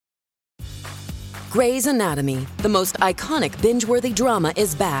Grey's Anatomy, the most iconic binge-worthy drama,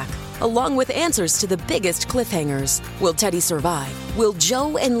 is back, along with answers to the biggest cliffhangers. Will Teddy survive? Will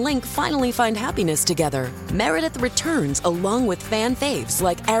Joe and Link finally find happiness together? Meredith returns along with fan faves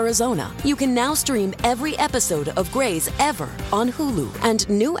like Arizona. You can now stream every episode of Grey's ever on Hulu, and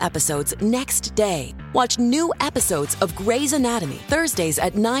new episodes next day. Watch new episodes of Grey's Anatomy Thursdays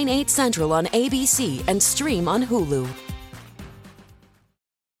at 9/8 Central on ABC and stream on Hulu.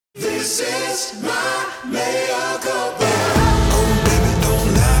 This is my mea culpa. Oh, baby,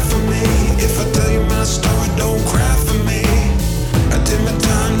 don't lie for me. If I tell you my story, don't cry for me. I did my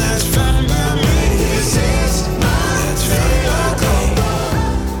time, that's fine by me. This is my mea culpa.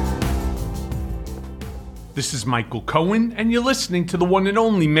 This is Michael Cohen, and you're listening to the one and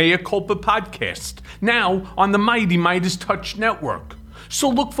only Mea Culpa podcast, now on the Mighty Midas Touch Network. So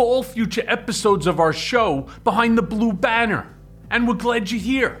look for all future episodes of our show behind the blue banner. And we're glad you're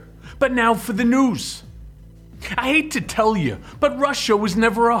here. But now for the news. I hate to tell you, but Russia was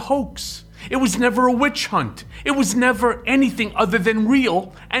never a hoax. It was never a witch hunt. It was never anything other than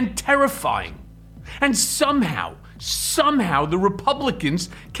real and terrifying. And somehow the Republicans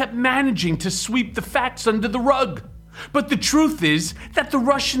kept managing to sweep the facts under the rug. But the truth is that the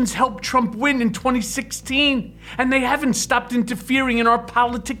Russians helped Trump win in 2016, and they haven't stopped interfering in our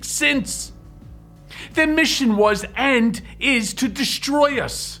politics since. Their mission was and is to destroy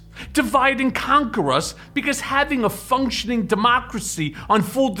us, divide and conquer us, because having a functioning democracy on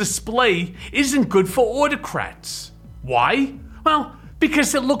full display isn't good for autocrats. Why? Well,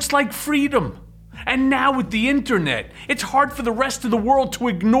 because it looks like freedom. And now with the internet, it's hard for the rest of the world to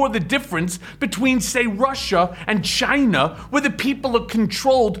ignore the difference between, say, Russia and China, where the people are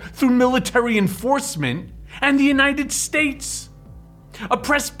controlled through military enforcement, and the United States.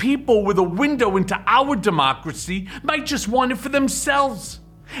 Oppressed people with a window into our democracy might just want it for themselves.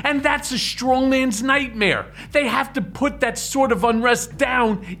 And that's a strongman's nightmare. They have to put that sort of unrest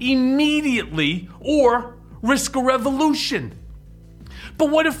down immediately or risk a revolution. But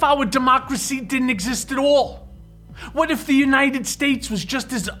what if our democracy didn't exist at all? What if the United States was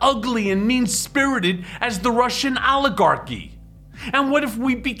just as ugly and mean-spirited as the Russian oligarchy? And what if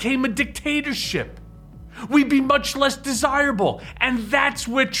we became a dictatorship? We'd be much less desirable, and that's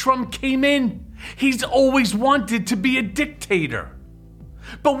where Trump came in. He's always wanted to be a dictator.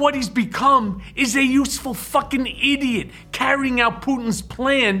 But what he's become is a useful fucking idiot carrying out Putin's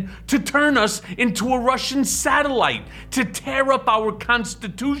plan to turn us into a Russian satellite, to tear up our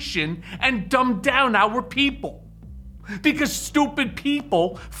constitution and dumb down our people. Because stupid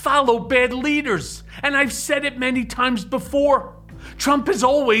people follow bad leaders, and I've said it many times before. Trump has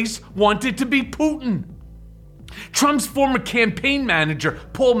always wanted to be Putin. Trump's former campaign manager,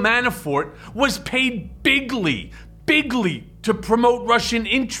 Paul Manafort, was paid bigly to promote Russian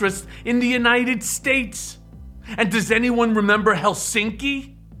interests in the United States. And does anyone remember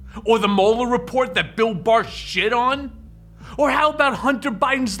Helsinki? Or the Mueller report that Bill Barr shit on? Or how about Hunter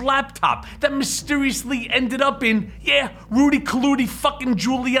Biden's laptop that mysteriously ended up in, Rudy Kaludi fucking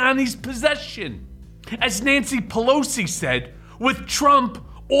Giuliani's possession? As Nancy Pelosi said, with Trump,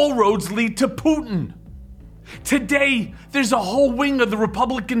 all roads lead to Putin. Today, there's a whole wing of the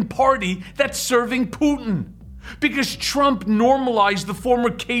Republican Party that's serving Putin, because Trump normalized the former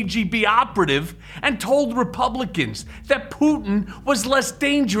KGB operative and told Republicans that Putin was less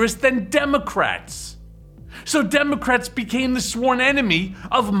dangerous than Democrats. So Democrats became the sworn enemy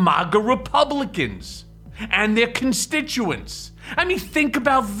of MAGA Republicans and their constituents. I mean, think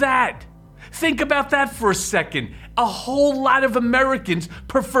about that. Think about that for a second. A whole lot of Americans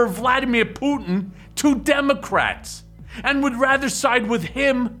prefer Vladimir Putin to Democrats and would rather side with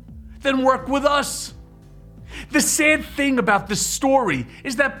him than work with us. The sad thing about this story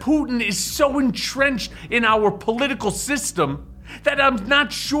is that Putin is so entrenched in our political system that I'm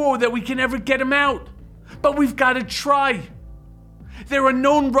not sure that we can ever get him out. But we've got to try. There are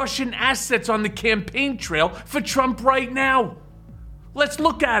known Russian assets on the campaign trail for Trump right now. Let's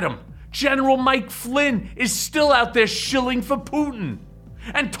look at them. General Mike Flynn is still out there shilling for Putin.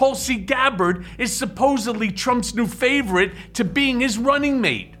 And Tulsi Gabbard is supposedly Trump's new favorite to being his running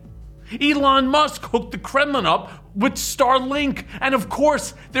mate. Elon Musk hooked the Kremlin up with Starlink. And of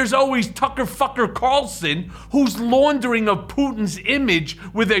course, there's always Tucker Fucker Carlson, whose laundering of Putin's image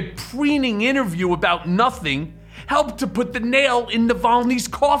with a preening interview about nothing helped to put the nail in Navalny's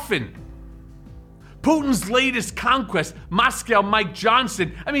coffin. Putin's latest conquest, Moscow Mike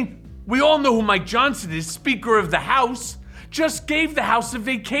Johnson, we all know who Mike Johnson is, Speaker of the House, just gave the House a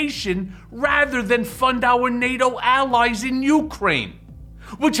vacation rather than fund our NATO allies in Ukraine,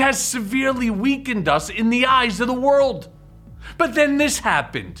 which has severely weakened us in the eyes of the world. But then this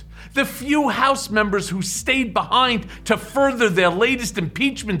happened. The few House members who stayed behind to further their latest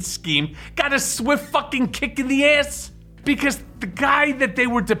impeachment scheme got a swift fucking kick in the ass. Because the guy that they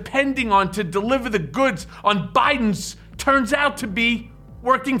were depending on to deliver the goods on Biden's turns out to be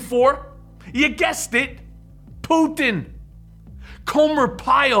working for, you guessed it, Putin. Comer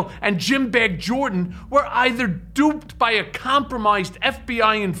Pyle and Jim Bag Jordan were either duped by a compromised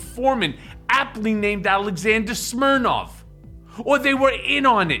FBI informant aptly named Alexander Smirnov, or they were in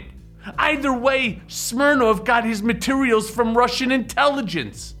on it. Either way, Smirnov got his materials from Russian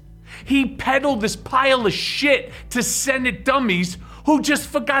intelligence. He peddled this pile of shit to Senate dummies who just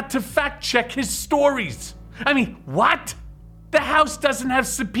forgot to fact-check his stories. I mean, what? The House doesn't have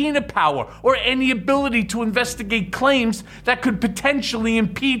subpoena power or any ability to investigate claims that could potentially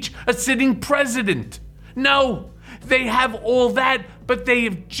impeach a sitting president. No, they have all that, but they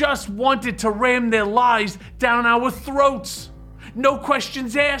have just wanted to ram their lies down our throats. No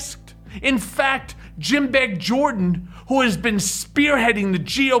questions asked. In fact, Jim Bag Jordan, who has been spearheading the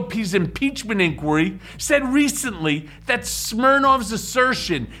GOP's impeachment inquiry, said recently that Smirnov's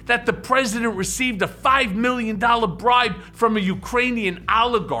assertion that the president received a $5 million bribe from a Ukrainian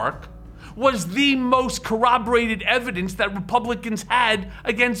oligarch was the most corroborated evidence that Republicans had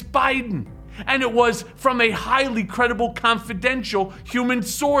against Biden. And it was from a highly credible, confidential human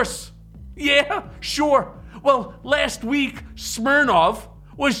source. Yeah, sure. Well, last week, Smirnov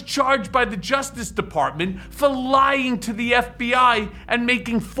was charged by the Justice Department for lying to the FBI and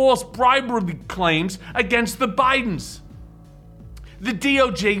making false bribery claims against the Bidens. The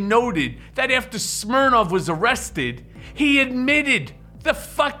DOJ noted that after Smirnov was arrested, the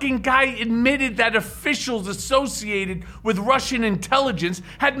fucking guy admitted that officials associated with Russian intelligence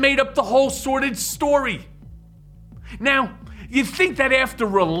had made up the whole sordid story. Now, you'd think that after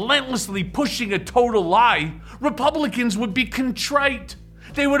relentlessly pushing a total lie, Republicans would be contrite.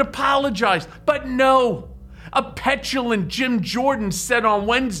 They would apologize, but no. A petulant Jim Jordan said on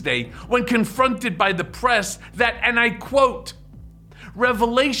Wednesday, when confronted by the press, that, and I quote,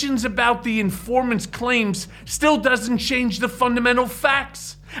 "Revelations about the informant's claims still doesn't change the fundamental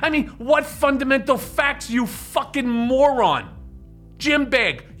facts." I mean, what fundamental facts, you fucking moron? Jim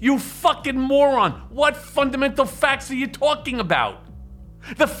Bag, you fucking moron. What fundamental facts are you talking about?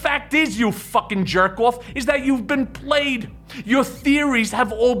 The fact is, you fucking jerk-off, is that you've been played. Your theories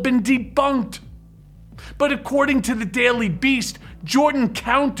have all been debunked. But according to the Daily Beast, Jordan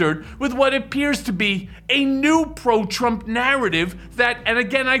countered with what appears to be a new pro-Trump narrative that, and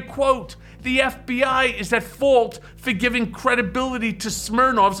again I quote, "The FBI is at fault for giving credibility to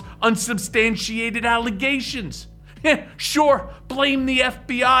Smirnov's unsubstantiated allegations." Yeah, sure, blame the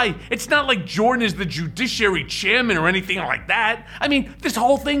FBI. It's not like Jordan is the judiciary chairman or anything like that. I mean, this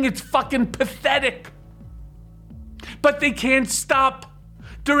whole thing is fucking pathetic. But they can't stop.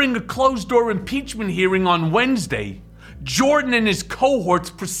 During a closed-door impeachment hearing on Wednesday, Jordan and his cohorts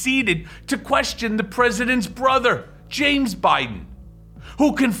proceeded to question the president's brother, James Biden,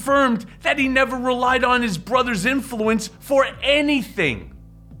 who confirmed that he never relied on his brother's influence for anything.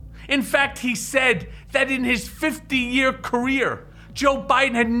 In fact, he said that in his 50-year career, Joe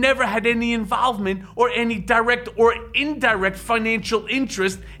Biden had never had any involvement or any direct or indirect financial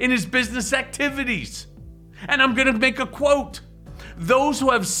interest in his business activities. And I'm going to make a quote. "Those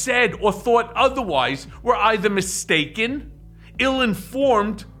who have said or thought otherwise were either mistaken,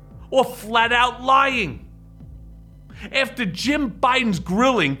 ill-informed, or flat out lying." After Jim Biden's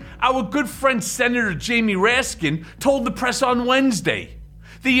grilling, our good friend Senator Jamie Raskin told the press on Wednesday,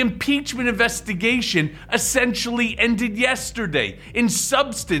 the impeachment investigation essentially ended yesterday, in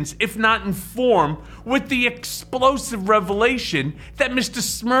substance, if not in form, with the explosive revelation that Mr.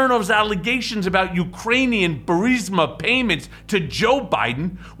 Smirnov's allegations about Ukrainian Burisma payments to Joe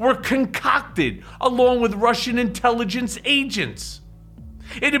Biden were concocted along with Russian intelligence agents.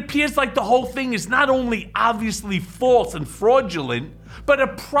 It appears like the whole thing is not only obviously false and fraudulent, but a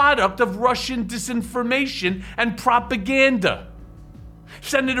product of Russian disinformation and propaganda.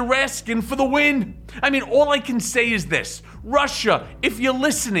 Senator Raskin for the win. I mean, all I can say is this. Russia, if you're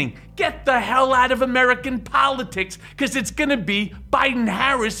listening, get the hell out of American politics, because it's going to be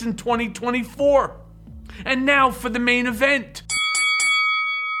Biden-Harris in 2024. And now for the main event.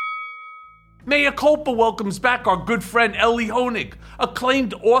 Mea Culpa welcomes back our good friend Elie Honig,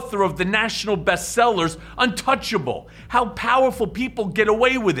 acclaimed author of the national bestsellers Untouchable, How Powerful People Get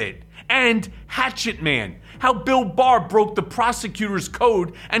Away With It, and Hatchet Man, How Bill Barr Broke the Prosecutor's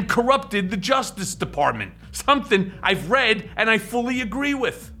Code and Corrupted the Justice Department. Something I've read and I fully agree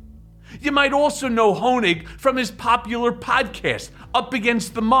with. You might also know Honig from his popular podcast, Up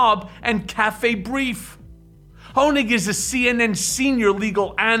Against the Mob and Cafe Brief. Honig is a CNN senior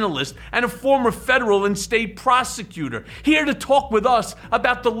legal analyst and a former federal and state prosecutor, here to talk with us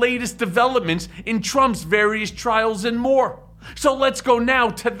about the latest developments in Trump's various trials and more. So let's go now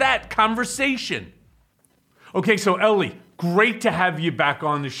to that conversation. Okay, so Ellie, great to have you back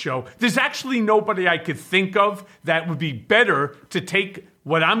on the show. There's actually nobody I could think of that would be better to take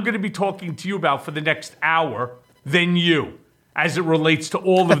what I'm going to be talking to you about for the next hour than you, as it relates to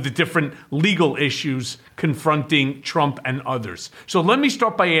all of the different legal issues confronting Trump and others. So let me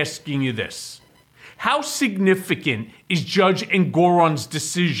start by asking you this. How significant is Judge Engoron's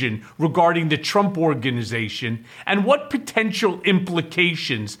decision regarding the Trump Organization, and what potential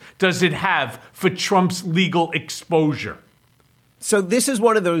implications does it have for Trump's legal exposure? So this is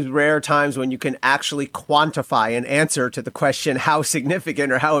one of those rare times when you can actually quantify an answer to the question, how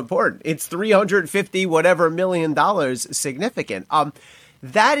significant or how important. It's $350 whatever $million significant.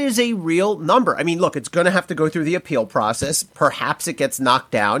 That is a real number. I mean, look, it's going to have to go through the appeal process. Perhaps it gets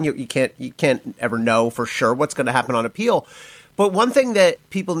knocked down. You can't ever know for sure what's going to happen on appeal. But one thing that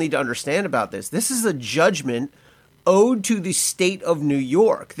people need to understand about this is a judgment owed to the state of New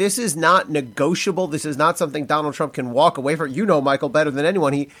York. This is not negotiable. This is not something Donald Trump can walk away from. You know, Michael, better than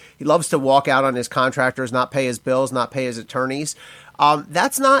anyone. He loves to walk out on his contractors, not pay his bills, not pay his attorneys.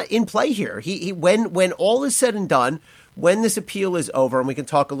 That's not in play here. When all is said and done, when this appeal is over, and we can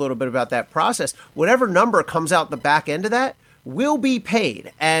talk a little bit about that process, whatever number comes out the back end of that will be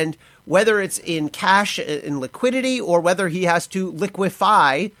paid. And whether it's in cash, in liquidity, or whether he has to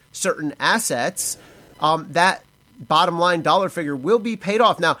liquefy certain assets, that bottom line dollar figure will be paid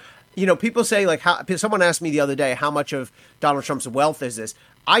off. Now, you know, people say, like, someone asked me the other day, how much of Donald Trump's wealth is this?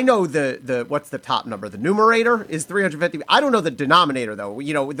 I know the what's the top number? The numerator is 350. I don't know the denominator, though.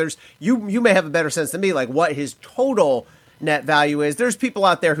 You know, you may have a better sense than me, like what his total net value is. There's people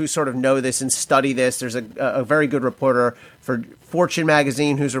out there who sort of know this and study this. There's a very good reporter for Fortune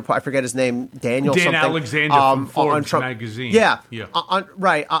magazine who's I forget his name, Dan Alexander from Forbes magazine. Yeah.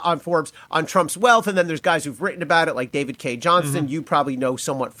 On Forbes, on Trump's wealth. And then there's guys who've written about it, like David K. Johnston. You probably know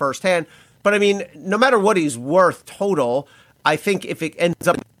somewhat firsthand. But I mean, no matter what he's worth total, I think if it ends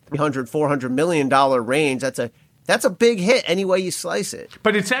up in $400 million range, that's a big hit any way you slice it.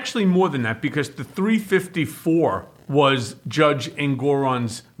 But it's actually more than that, because the 354 was Judge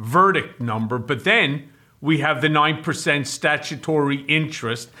Engoron's verdict number. But then we have the 9% statutory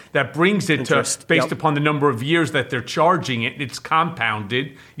interest that brings it to, based upon the number of years that they're charging it, it's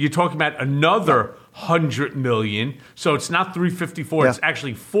compounded. You're talking about another $100 million. So it's not 354, it's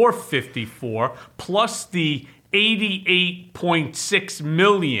actually 454, plus the 88.6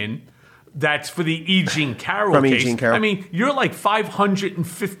 million that's for the E. Jean Carroll case. Jean Carroll. I mean, you're like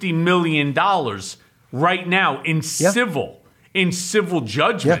 $550 million right now in civil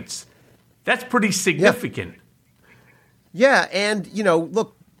judgments. That's pretty significant. Yeah, and, you know,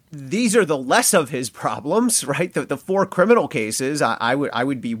 look, these are the less of his problems, right? The four criminal cases, I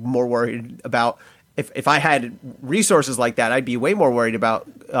would be more worried about. If I had resources like that, I'd be way more worried about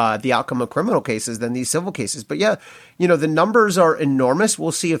the outcome of criminal cases than these civil cases. But yeah, you know, the numbers are enormous.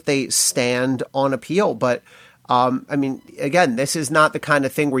 We'll see if they stand on appeal. But I mean, again, this is not the kind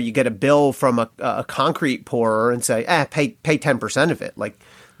of thing where you get a bill from a concrete pourer and say, pay 10% of it. Like,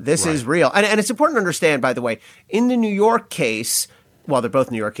 this is real. And it's important to understand, by the way, in the New York case, well, they're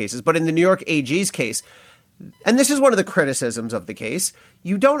both New York cases, but in the New York AG's case, and this is one of the criticisms of the case,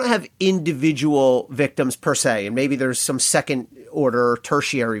 you don't have individual victims per se, and maybe there's some second order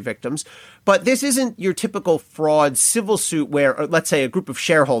tertiary victims, but this isn't your typical fraud civil suit where, let's say, a group of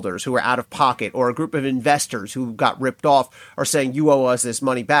shareholders who are out of pocket or a group of investors who got ripped off are saying, you owe us this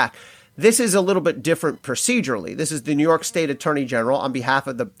money back. This is a little bit different procedurally. This is the New York State Attorney General on behalf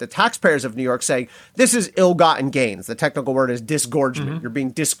of the taxpayers of New York saying, this is ill-gotten gains. The technical word is disgorgement. Mm-hmm. You're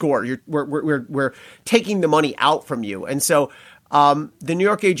being disgorged. We're taking the money out from you. And so the New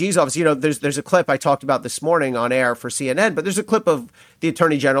York AG's office, you know, there's a clip I talked about this morning on air for CNN, but there's a clip of the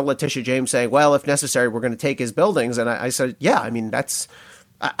Attorney General, Letitia James, saying, well, if necessary, we're going to take his buildings. And I said, yeah, I mean, that's...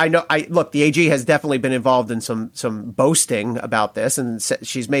 I know. Look, the AG has definitely been involved in some boasting about this, and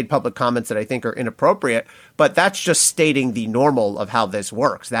she's made public comments that I think are inappropriate. But that's just stating the normal of how this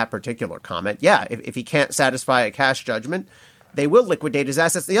works. That particular comment, yeah. If he can't satisfy a cash judgment, they will liquidate his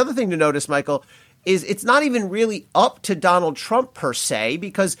assets. The other thing to notice, Michael, is it's not even really up to Donald Trump per se,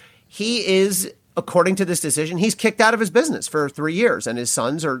 because he is according to this decision, he's kicked out of his business for 3 years, and his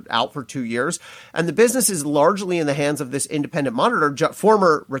sons are out for 2 years. And the business is largely in the hands of this independent monitor,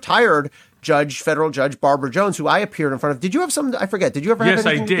 former retired federal judge Barbara Jones, who I appeared in front of. Did you have some? I forget. Did you ever have Yes,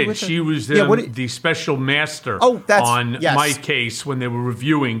 anything I to do did. with her? She was the special master yes. my case when they were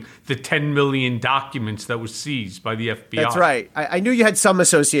reviewing the 10 million documents that were seized by the FBI. That's right. I knew you had some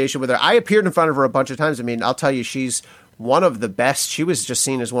association with her. I appeared in front of her a bunch of times. I mean, I'll tell you, she's one of the best. She was just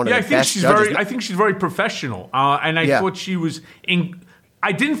seen as one of the best judges. I think she's very professional, and I thought she was.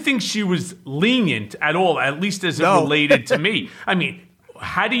 I didn't think she was lenient at all, at least as it related to me. I mean,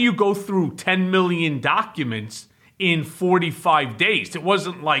 how do you go through 10 million documents in 45 days? It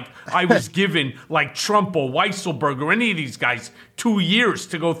wasn't like I was given, like Trump or Weisselberg or any of these guys, 2 years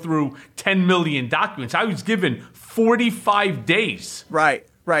to go through 10 million documents. I was given 45 days. Right.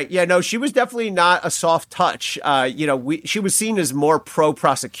 Right. Yeah, no, she was definitely not a soft touch. She was seen as more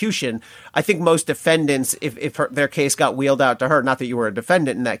pro-prosecution. I think most defendants, if their case got wheeled out to her, not that you were a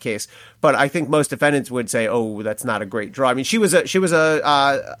defendant in that case, but I think most defendants would say, oh, that's not a great draw. I mean, she was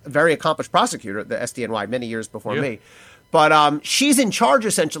a very accomplished prosecutor at the SDNY many years before me. But she's in charge,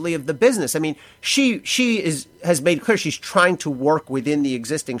 essentially, of the business. I mean, she has made clear she's trying to work within the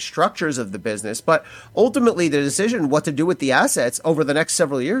existing structures of the business. But ultimately, the decision what to do with the assets over the next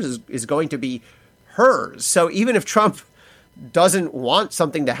several years is going to be hers. So even if Trump doesn't want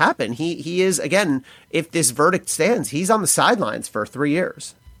something to happen, he is, again, if this verdict stands, he's on the sidelines for 3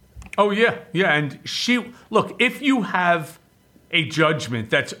 years. Oh, yeah. Yeah. And if you have a judgment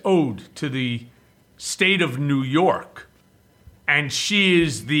that's owed to the state of New York, and she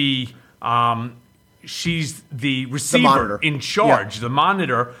is she's the receiver in charge, the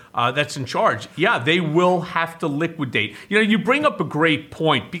monitor that's in charge. Yeah, they will have to liquidate. You bring up a great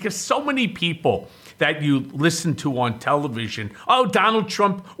point, because so many people that you listen to on television, Donald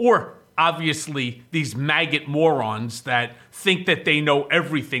Trump, or obviously these maggot morons that think that they know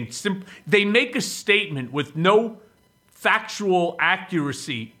everything. They make a statement with no factual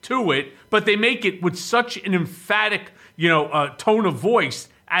accuracy to it, but they make it with such an emphatic tone of voice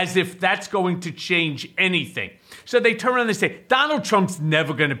as if that's going to change anything. So they turn around and they say, Donald Trump's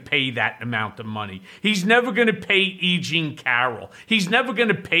never going to pay that amount of money. He's never going to pay E. Jean Carroll. He's never going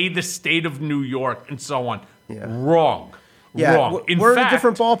to pay the state of New York, and so on. Yeah. Wrong. Yeah, wrong. We're in a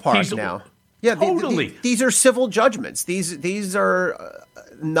different ballpark now. Yeah, totally. These are civil judgments. These are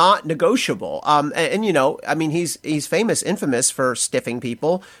not negotiable. He's infamous for stiffing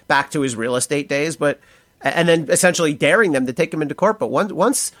people back to his real estate days, and then essentially daring them to take him into court. But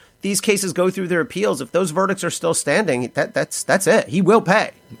once these cases go through their appeals, if those verdicts are still standing, that's it. He will pay.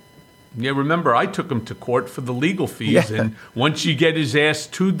 Yeah, remember, I took him to court for the legal fees, and once you get his ass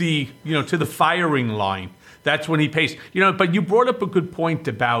to the firing line, that's when he pays. But you brought up a good point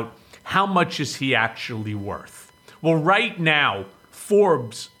about how much is he actually worth. Well, right now,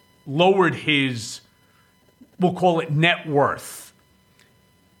 Forbes lowered his, we'll call it net worth,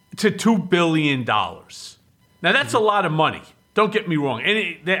 to $2 billion. Now, that's a lot of money. Don't get me wrong.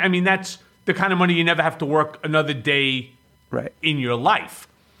 And that's the kind of money you never have to work another day in your life.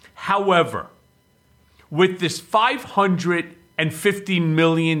 However, with this $550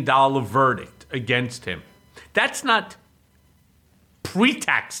 million verdict against him, that's not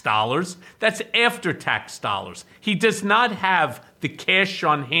pre-tax dollars, that's after-tax dollars. He does not have the cash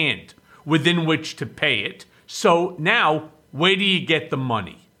on hand within which to pay it. So now, where do you get the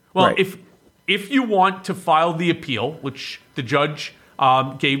money? Well, if you want to file the appeal, which the judge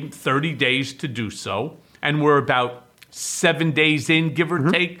gave 30 days to do so, and we're about 7 days in, give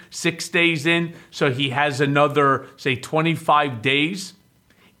or take, 6 days in, so he has another, say, 25 days.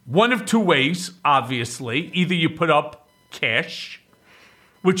 One of two ways, obviously. Either you put up cash,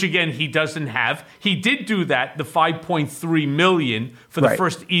 which, again, he doesn't have. He did do that, the $5.3 million for the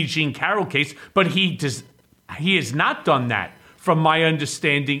first E. Jean Carroll case, but he has not done that, from my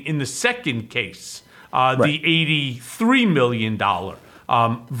understanding, in the second case, the $83 million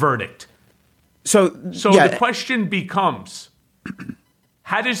verdict. So the question becomes,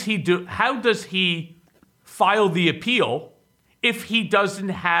 how does he file the appeal if he doesn't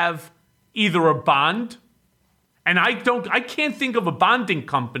have either a bond? And I can't think of a bonding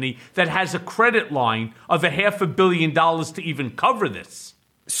company that has a credit line of $500 million to even cover this.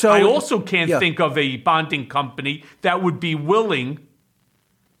 So I also can't think of a bonding company that would be willing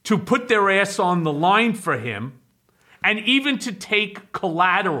to put their ass on the line for him, and even to take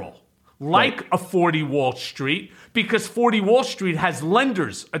collateral like a 40 Wall Street, because 40 Wall Street has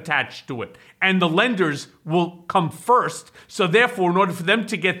lenders attached to it, and the lenders will come first. So therefore, in order for them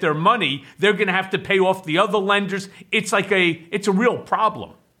to get their money, they're going to have to pay off the other lenders. It's a real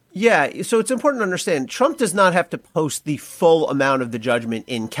problem. Yeah, so it's important to understand Trump does not have to post the full amount of the judgment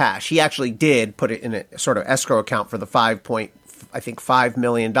in cash. He actually did put it in a sort of escrow account for the $5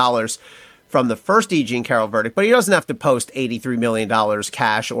 million from the first E. Jean Carroll verdict, but he doesn't have to post $83 million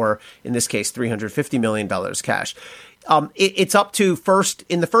cash, or in this case, $350 million cash. It's up to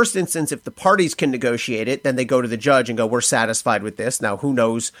in the first instance, if the parties can negotiate it, then they go to the judge and go, we're satisfied with this. Now, who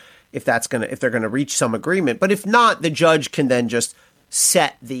knows if they're going to reach some agreement. But if not, the judge can then just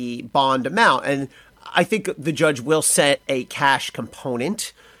set the bond amount. And I think the judge will set a cash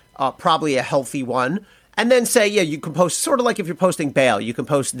component, probably a healthy one, and then say, yeah, you can post, sort of like if you're posting bail, you can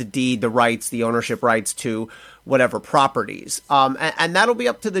post the deed, the rights, the ownership rights to whatever properties. And that'll be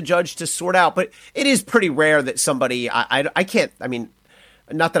up to the judge to sort out. But it is pretty rare that somebody, I can't, I mean,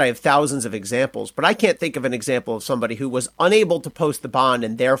 not that I have thousands of examples, but I can't think of an example of somebody who was unable to post the bond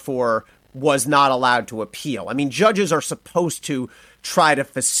and therefore was not allowed to appeal. I mean, judges are supposed to try to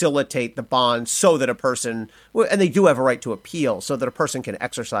facilitate the bond so that a person, and they do have a right to appeal, so that a person can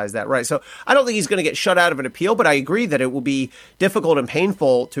exercise that right. So I don't think he's going to get shut out of an appeal, but I agree that it will be difficult and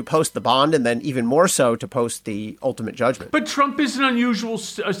painful to post the bond, and then even more so to post the ultimate judgment. But Trump is an unusual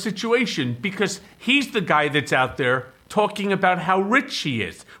situation because he's the guy that's out there talking about how rich he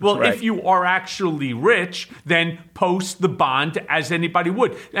is. Well, right. If you are actually rich, then post the bond as anybody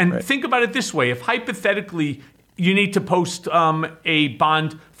would. And right. Think about it this way. If hypothetically you need to post a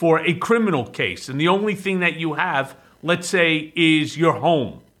bond for a criminal case, and the only thing that you have, let's say, is your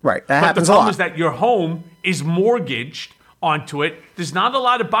home. Right. That happens a lot. But the problem a lot. is that your home is mortgaged onto it. There's not a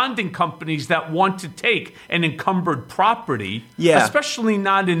lot of bonding companies that want to take an encumbered property, especially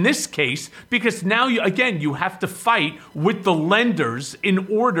not in this case, because now, you have to fight with the lenders in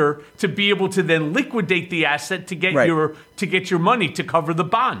order to be able to then liquidate the asset to get your money to cover the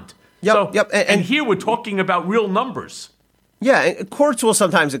bond. And here we're talking about real numbers. Yeah, courts will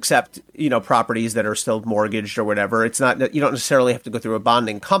sometimes accept, properties that are still mortgaged or whatever. It's not, you don't necessarily have to go through a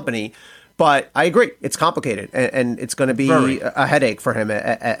bonding company. But I agree, it's complicated, and it's going to be a headache for him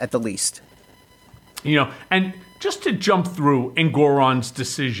at the least. And just to jump through Engoron's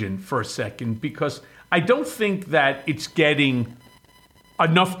decision for a second, because I don't think that it's getting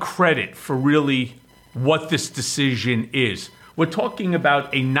enough credit for really what this decision is. We're talking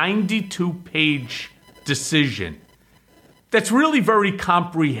about a 92-page decision that's really very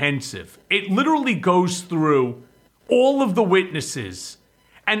comprehensive. It literally goes through all of the witnesses.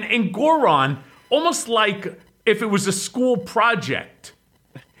 And Engoron, almost like if it was a school project,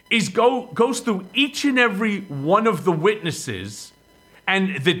 goes through each and every one of the witnesses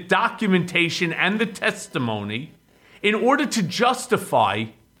and the documentation and the testimony in order to justify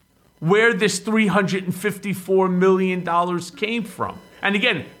where this $354 million came from. And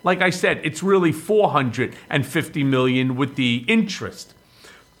again, like I said, it's really $450 million with the interest.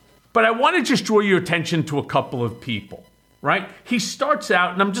 But I want to just draw your attention to a couple of people. Right? He starts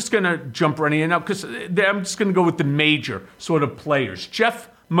out, and I'm just going to jump right in now because I'm just going to go with the major sort of players. Jeff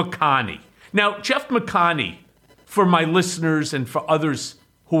McConney. Now, Jeff McConney, for my listeners and for others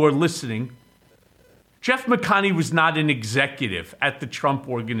who are listening, Jeff McConney was not an executive at the Trump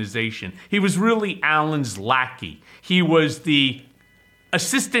Organization. He was really Allen's lackey. He was the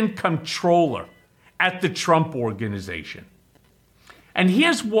assistant comptroller at the Trump Organization. And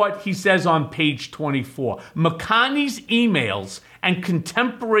here's what he says on page 24. McConney's emails and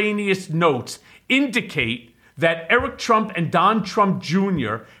contemporaneous notes indicate that Eric Trump and Don Trump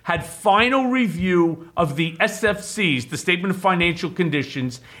Jr. had final review of the SFCs, the Statement of Financial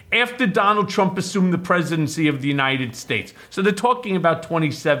Conditions, after Donald Trump assumed the presidency of the United States. So they're talking about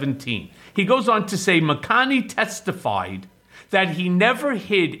 2017. He goes on to say McConney testified that he never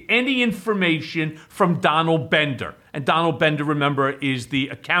hid any information from Donald Bender. And Donald Bender, remember, is the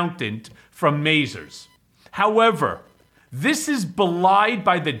accountant from Mazars. However, this is belied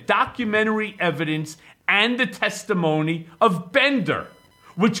by the documentary evidence and the testimony of Bender,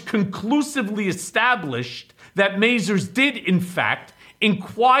 which conclusively established that Mazars did, in fact,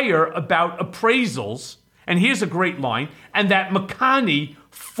 inquire about appraisals, and here's a great line, and that McConney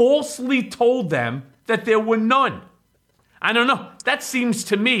falsely told them that there were none. I don't know. That seems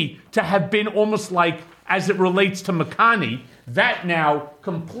to me to have been almost like, as it relates to McConney, that now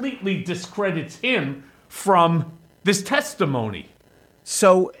completely discredits him from this testimony.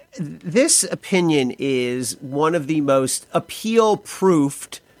 So this opinion is one of the most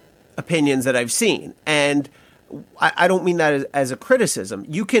appeal-proofed opinions that I've seen. And I don't mean that as a criticism.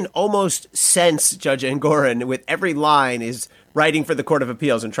 You can almost sense Judge Engoron with every line is writing for the Court of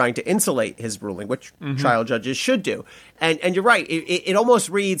Appeals and trying to insulate his ruling, which trial judges should do. And you're right. It almost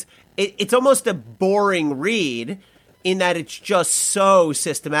reads, it's almost a boring read in that it's just so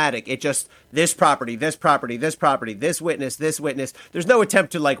systematic. It just, this property, this property, this property, this witness, this witness. There's no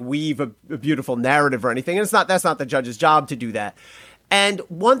attempt to like weave a beautiful narrative or anything. And that's not the judge's job to do that. And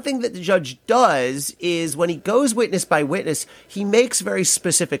one thing that the judge does is when he goes witness by witness, he makes very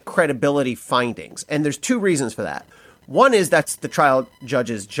specific credibility findings. And there's two reasons for that. One is that's the trial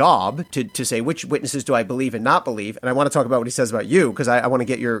judge's job to say which witnesses do I believe and not believe. And I want to talk about what he says about you because I want to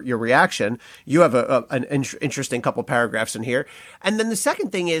get your reaction. You have an interesting couple paragraphs in here. And then the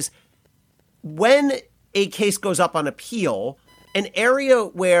second thing is when a case goes up on appeal, an area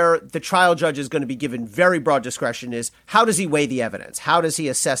where the trial judge is going to be given very broad discretion is how does he weigh the evidence? How does he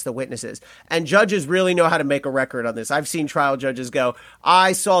assess the witnesses? And judges really know how to make a record on this. I've seen trial judges go,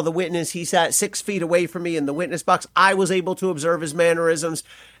 I saw the witness. He sat 6 feet away from me in the witness box. I was able to observe his mannerisms.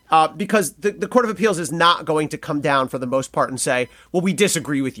 Because the Court of Appeals is not going to come down for the most part and say, well, we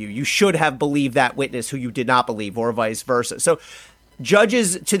disagree with you. You should have believed that witness who you did not believe, or vice versa. So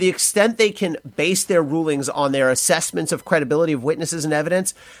judges, to the extent they can base their rulings on their assessments of credibility of witnesses and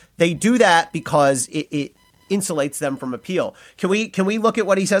evidence, they do that because it insulates them from appeal. Can we look at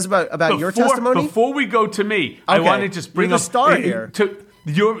what he says about your testimony? Before we go to me, okay. I want to just bring up a start here. To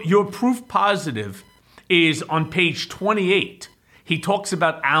your proof positive is on page 28. He talks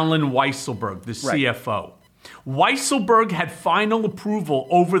about Alan Weisselberg, the CFO. Weisselberg had final approval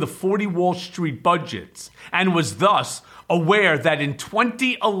over the 40 Wall Street budgets and was thus aware that in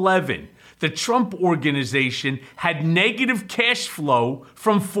 2011, the Trump Organization had negative cash flow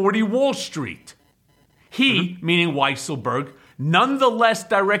from 40 Wall Street. He, meaning Weisselberg, nonetheless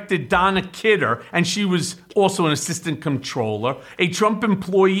directed Donna Kidder, and she was also an assistant comptroller, a Trump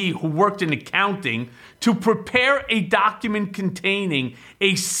employee who worked in accounting, to prepare a document containing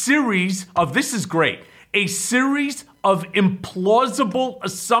a series of, this is great, a series of implausible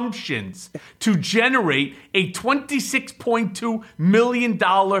assumptions to generate a $26.2 million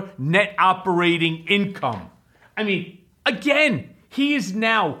net operating income. I mean, again, he is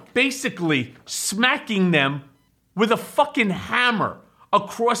now basically smacking them with a fucking hammer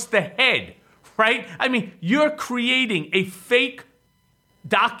across the head, right? I mean, you're creating a fake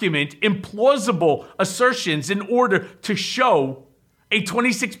document, implausible assertions in order to show a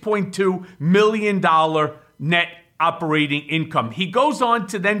 $26.2 million net operating income. He goes on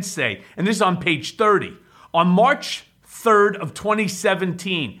to then say, and this is on page 30, on March 3rd of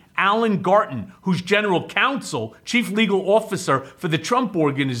 2017, Alan Garten, who's general counsel, chief legal officer for the Trump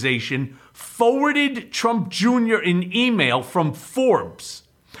Organization, forwarded Trump Jr. an email from Forbes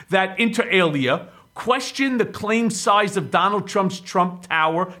that, inter alia, questioned the claimed size of Donald Trump's Trump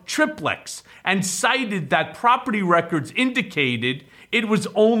Tower triplex and cited that property records indicated it was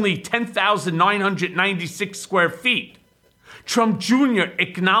only 10,996 square feet. Trump Jr.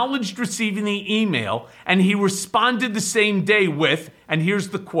 acknowledged receiving the email, and he responded the same day with, and here's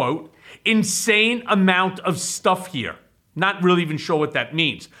the quote, insane amount of stuff here. Not really even sure what that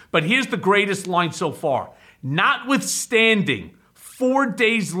means. But here's the greatest line so far. Notwithstanding, 4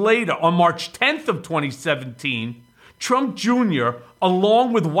 days later, on March 10th of 2017, Trump Jr.,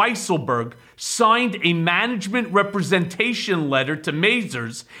 along with Weisselberg, signed a management representation letter to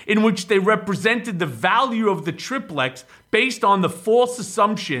Mazars in which they represented the value of the triplex based on the false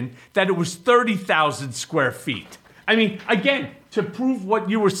assumption that it was 30,000 square feet. I mean, again, to prove what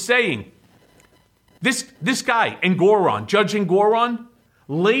you were saying, this guy, Engoron, Judge Engoron,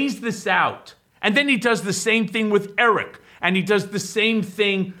 lays this out. And then he does the same thing with Eric. And he does the same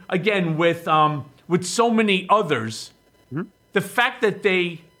thing, again, with so many others. Mm-hmm. The fact that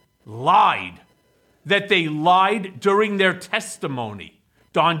they lied during their testimony.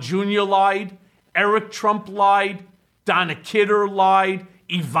 Don Jr. lied, Eric Trump lied, Donna Kidder lied,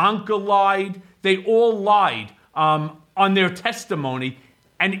 Ivanka lied. They all lied on their testimony.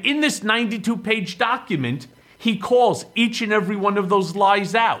 And in this 92-page document, he calls each and every one of those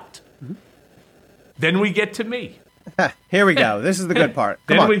lies out. Mm-hmm. Then we get to me. Here we go. This is the good part.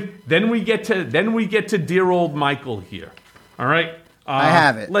 Then we get to dear old Michael here. All right. I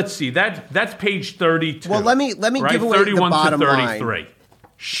have it. Let's see. That's page 32. Well, let me right? give away 31 the bottom to 33. Line.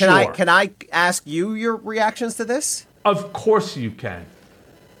 Sure. Can I ask you your reactions to this? Of course you can.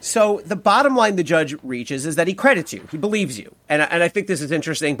 So the bottom line the judge reaches is that he credits you. He believes you. And I think this is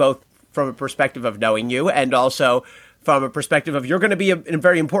interesting both from a perspective of knowing you and also from a perspective of you're going to be a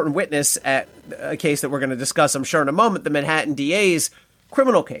very important witness at a case that we're going to discuss, I'm sure, in a moment, the Manhattan DA's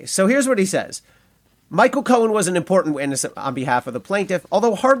criminal case. So here's what he says. Michael Cohen was an important witness on behalf of the plaintiff,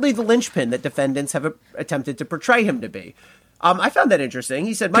 although hardly the linchpin that defendants have attempted to portray him to be. I found that interesting.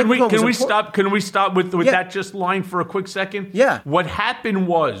 He said, Michael Cohen Can we stop with that just line for a quick second? Yeah. What happened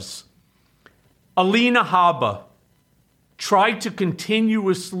was Alina Habba tried to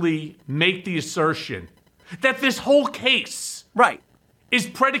continuously make the assertion that this whole case Right. is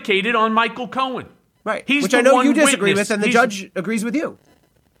predicated on Michael Cohen. Right. He's Which the I know one you disagree witness. with, and the judge agrees with you.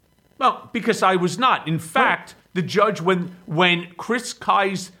 Well, because I was not. In fact, the judge, when Chris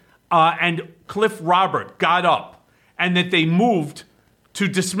Kise and Cliff Robert got up and that they moved to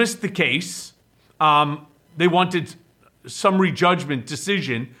dismiss the case, they wanted summary judgment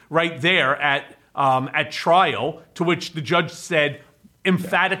decision right there at trial, to which the judge said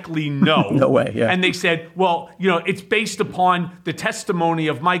emphatically no. No way, yeah. And they said, well, it's based upon the testimony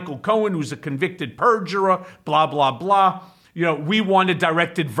of Michael Cohen, who's a convicted perjurer, blah, blah, blah. We want a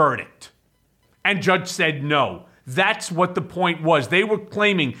directed verdict. And judge said no. That's what the point was. They were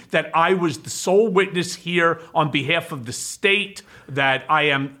claiming that I was the sole witness here on behalf of the state, that I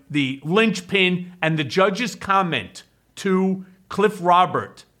am the linchpin, and the judge's comment to Cliff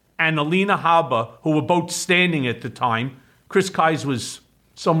Robert and Alina Habba, who were both standing at the time. Chris Kise was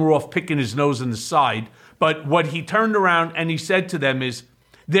somewhere off picking his nose in the side. But what he turned around and he said to them is,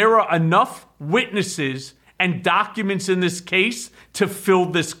 there are enough witnesses and documents in this case to fill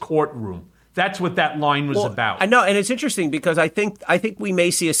this courtroom. That's what that line was about. I know, and it's interesting because I think we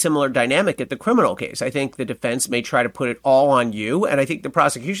may see a similar dynamic at the criminal case. I think the defense may try to put it all on you, and I think the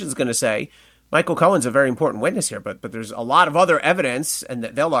prosecution is going to say, Michael Cohen's a very important witness here, but there's a lot of other evidence, and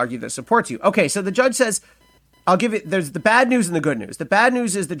they'll argue that supports you. Okay, so the judge says, I'll give it, there's the bad news and the good news. The bad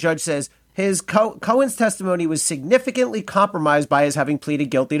news is the judge says Cohen's testimony was significantly compromised by his having pleaded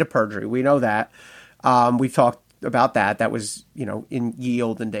guilty to perjury. We know that. We've talked about that. That was, in ye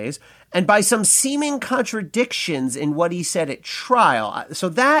olden days. And by some seeming contradictions in what he said at trial. So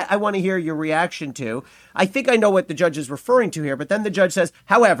that I want to hear your reaction to. I think I know what the judge is referring to here, but then the judge says,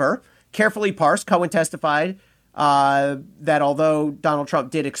 however, carefully parsed, Cohen testified that although Donald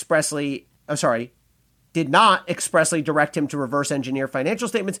Trump did not expressly direct him to reverse engineer financial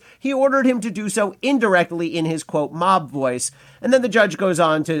statements, he ordered him to do so indirectly in his, quote, mob voice. And then the judge goes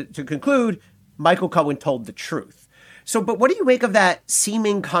on to conclude, Michael Cohen told the truth. So, but what do you make of that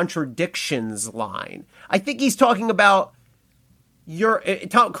seeming contradictions line? I think he's talking about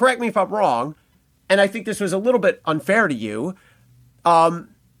correct me if I'm wrong, and I think this was a little bit unfair to you,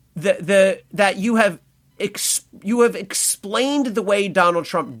 that you have explained the way Donald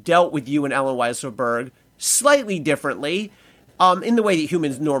Trump dealt with you and Ellen Weisselberg slightly differently, in the way that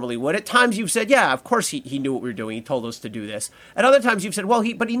humans normally would. At times you've said, yeah, of course he knew what we were doing. He told us to do this. At other times you've said, well,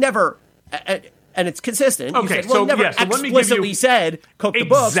 he never, and it's consistent. Okay, you said, well, he never explicitly said, cook the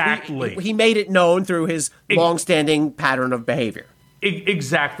books. Exactly. He made it known through his longstanding pattern of behavior.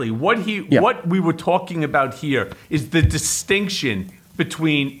 Exactly. What we were talking about here is the distinction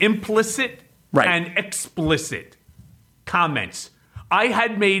between implicit and explicit comments. I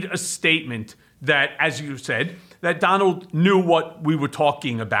had made a statement that, as you said, that Donald knew what we were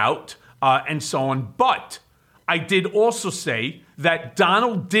talking about and so on. But I did also say that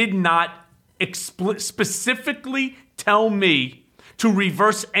Donald did not specifically tell me to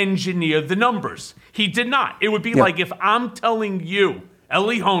reverse engineer the numbers. He did not. It would be like if I'm telling you,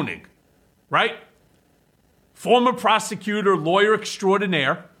 Elie Honig, right? Former prosecutor, lawyer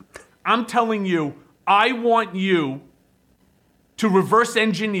extraordinaire, I'm telling you, I want you to reverse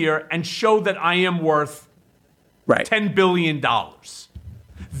engineer and show that I am worth $10 billion.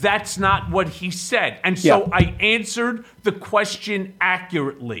 That's not what he said. And so I answered the question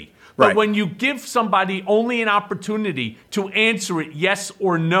accurately. But when you give somebody only an opportunity to answer it yes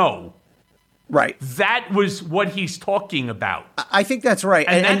or no, that was what he's talking about. I think that's right.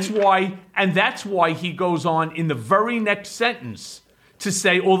 And that's why he goes on in the very next sentence to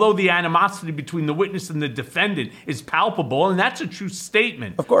say, although the animosity between the witness and the defendant is palpable, and that's a true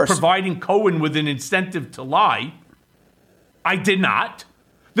statement, of course, providing Cohen with an incentive to lie, I did not.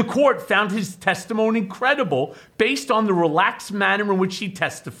 The court found his testimony credible based on the relaxed manner in which he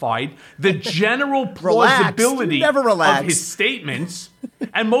testified, the general plausibility of his statements,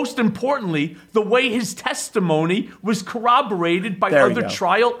 and most importantly, the way his testimony was corroborated by other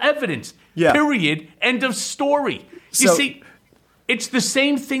trial evidence. Period. End of story. You see, it's the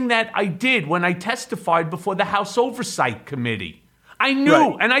same thing that I did when I testified before the House Oversight Committee. I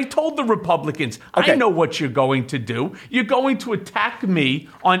knew, and I told the Republicans, I know what you're going to do. You're going to attack me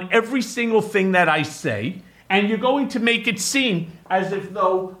on every single thing that I say, and you're going to make it seem as if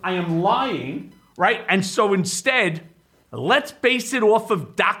though I am lying, right? And so instead, let's base it off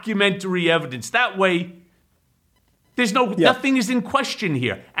of documentary evidence. That way, there's nothing is in question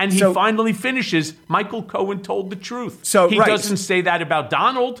here. And he finally finishes, Michael Cohen told the truth. He doesn't say that about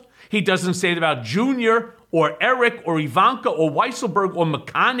Donald. He doesn't say it about Junior or Eric or Ivanka or Weisselberg or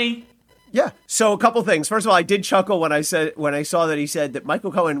McConney. Yeah. So a couple things. First of all, I did chuckle when I saw that he said that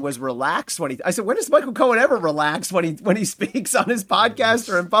Michael Cohen was relaxed I said, when does Michael Cohen ever relax when he speaks on his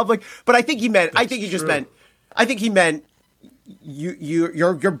podcast or in public? But I think he meant,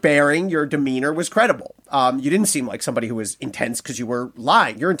 your bearing, your demeanor was credible. You didn't seem like somebody who was intense because you were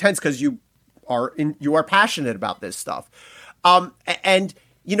lying. You're intense because you are passionate about this stuff. And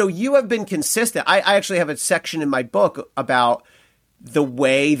you have been consistent. I actually have a section in my book about the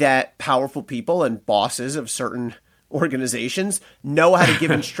way that powerful people and bosses of certain organizations know how to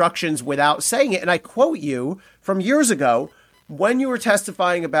give instructions without saying it. And I quote you from years ago when you were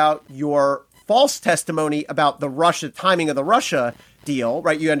testifying about your false testimony about the timing of the Russia deal,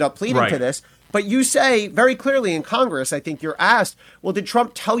 right? You end up pleading to this. But you say very clearly in Congress, I think you're asked, well, did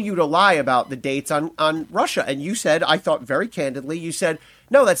Trump tell you to lie about the dates on Russia? And you said, I thought very candidly, you said,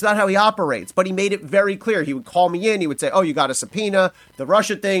 no, that's not how he operates. But he made it very clear. He would call me in. He would say, oh, you got a subpoena, the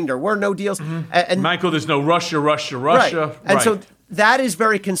Russia thing. There were no deals. Mm-hmm. And Michael, there's no Russia. Right. And so that is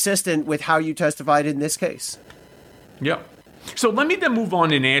very consistent with how you testified in this case. Yep. So let me then move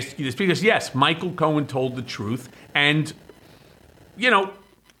on and ask you this, because yes, Michael Cohen told the truth. And,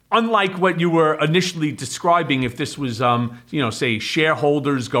 unlike what you were initially describing, if this was, say,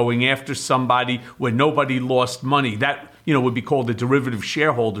 shareholders going after somebody where nobody lost money, that, would be called a derivative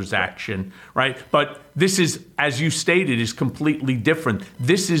shareholders action, right? But this is, as you stated, is completely different.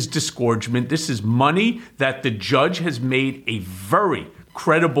 This is disgorgement. This is money that the judge has made a very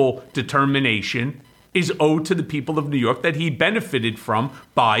credible determination is owed to the people of New York that he benefited from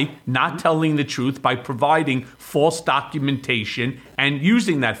by not telling the truth, by providing false documentation and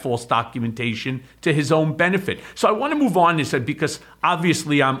using that false documentation to his own benefit. So I want to move on this because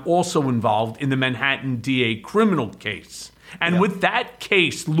obviously I'm also involved in the Manhattan DA criminal case. And with that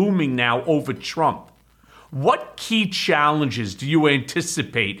case looming now over Trump, what key challenges do you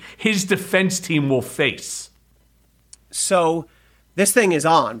anticipate his defense team will face? So this thing is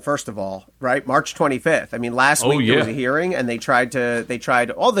on, first of all, right? March 25th. I mean, last week there was a hearing, and they tried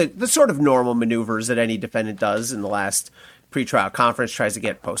all the sort of normal maneuvers that any defendant does in the last pretrial conference, tries to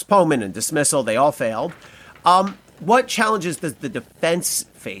get postponement and dismissal. They all failed. What challenges does the defense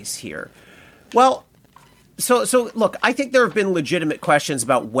face here? Well, so look, I think there have been legitimate questions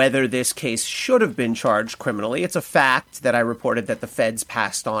about whether this case should have been charged criminally. It's a fact that I reported that the feds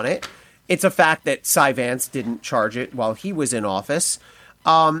passed on it. It's a fact that Cy Vance didn't charge it while he was in office.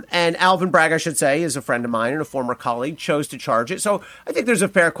 And Alvin Bragg, I should say, is a friend of mine and a former colleague, chose to charge it. So I think there's a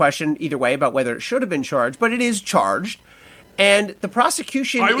fair question either way about whether it should have been charged, but it is charged. And the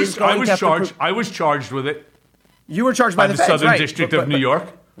prosecution I was charged with it. You were charged by the feds, Southern District of New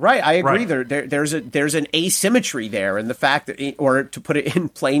York. Right, I agree. Right. There's an asymmetry there in the fact that, or to put it in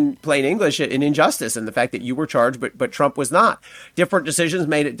plain English, an injustice in the fact that you were charged, but Trump was not. Different decisions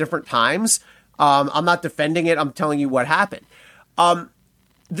made at different times. I'm not defending it. I'm telling you what happened.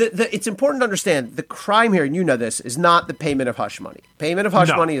 It's important to understand the crime here, and you know this, is not the payment of hush money. Payment of hush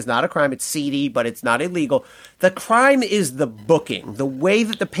money is not a crime. It's seedy, but it's not illegal. The crime is the booking, the way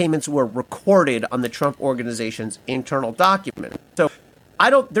that the payments were recorded on the Trump organization's internal document. So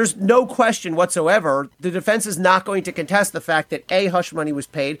there's no question whatsoever. The defense is not going to contest the fact that A, hush money was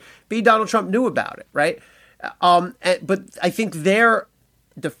paid, B, Donald Trump knew about it, right? But I think their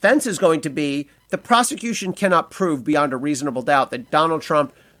defense is going to be the prosecution cannot prove beyond a reasonable doubt that Donald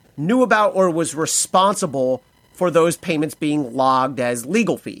Trump knew about or was responsible for those payments being logged as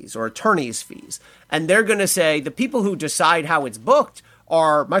legal fees or attorney's fees. And they're going to say the people who decide how it's booked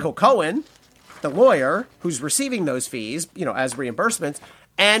are Michael Cohen, the lawyer who's receiving those fees, as reimbursements,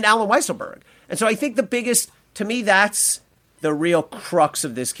 and Alan Weisselberg. And so I think to me, that's the real crux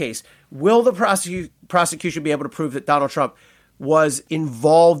of this case. Will the prosecution be able to prove that Donald Trump was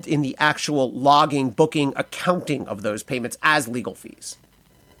involved in the actual logging, booking, accounting of those payments as legal fees?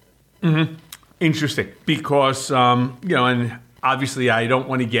 Mm-hmm. Interesting. Because, and obviously I don't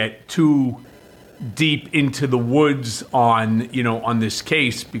want to get too deep into the woods on this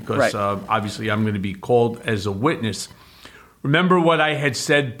case because obviously I'm going to be called as a witness. Remember what I had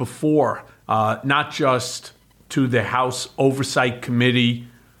said before, not just to the House Oversight Committee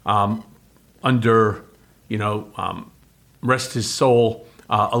under, rest his soul,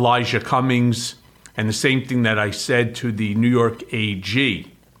 Elijah Cummings, and the same thing that I said to the New York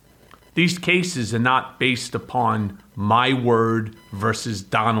AG. These cases are not based upon my word versus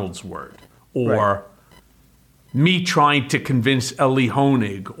Donald's word, or me trying to convince Elie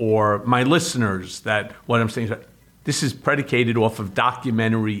Honig or my listeners that what I'm saying is that this is predicated off of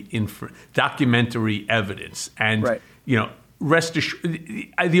documentary evidence. And, rest assured,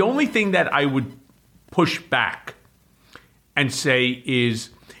 the only thing that I would push back and say is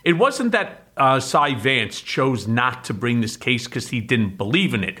It wasn't that Cy Vance chose not to bring this case because he didn't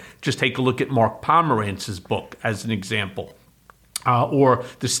believe in it. Just take a look at Mark Pomerantz's book as an example, or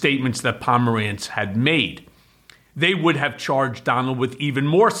the statements that Pomerantz had made. They would have charged Donald with even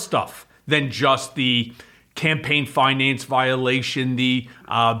more stuff than just the campaign finance violation, the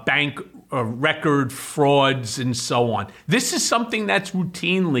bank record frauds, and so on. This is something that's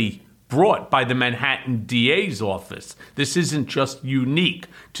routinely brought by the Manhattan DA's office. This isn't just unique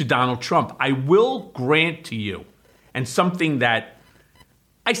to Donald Trump. I will grant to you, and something that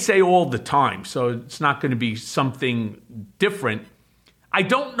I say all the time, so it's not going to be something different. I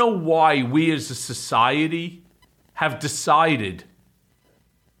don't know why we as a society have decided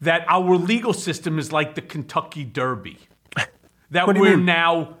that our legal system is like the Kentucky Derby. That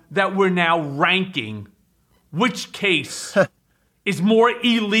we're now ranking which case is more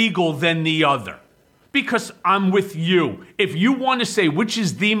illegal than the other. Because I'm with you. If you want to say which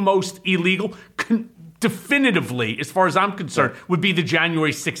is the most illegal, definitively, as far as I'm concerned, would be the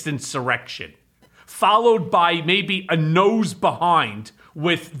January 6th insurrection. Followed by maybe a nose behind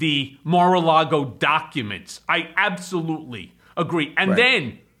with the Mar-a-Lago documents. I absolutely agree. And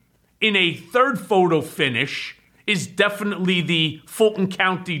then, in a third photo finish, is definitely the Fulton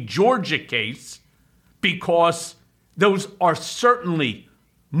County, Georgia case, because those are certainly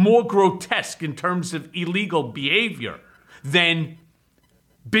more grotesque in terms of illegal behavior than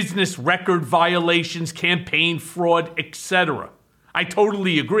business record violations, campaign fraud, etc. I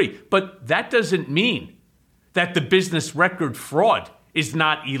totally agree. But that doesn't mean that the business record fraud is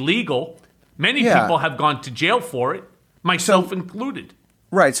not illegal. Many people have gone to jail for it, myself included.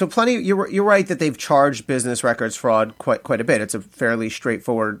 Right. So plenty. You're right that they've charged business records fraud quite a bit. It's a fairly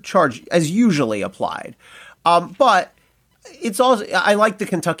straightforward charge, as usually applied. But it's also, I like the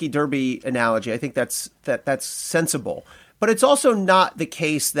Kentucky Derby analogy. I think that's sensible. But it's also not the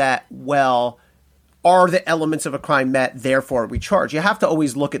case that, well, are the elements of a crime met, therefore we charge. You have to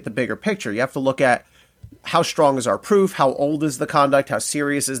always look at the bigger picture. You have to look at how strong is our proof, how old is the conduct, how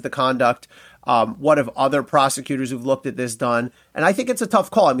serious is the conduct, what have other prosecutors who've looked at this done? And I think it's a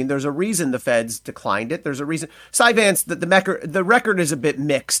tough call. I mean, there's a reason the feds declined it. There's a reason. Cy Vance, the record is a bit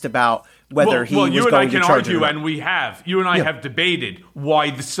mixed about whether he was going to charge it. Well, you and I can argue, and we have. You and I have debated why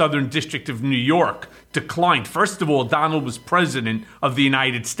the Southern District of New York declined. First of all, Donald was president of the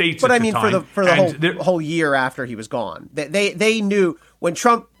United States at the time. But I mean, for the whole year after he was gone, they knew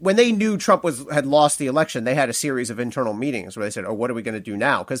when they knew Trump had lost the election, they had a series of internal meetings where they said, "Oh, what are we going to do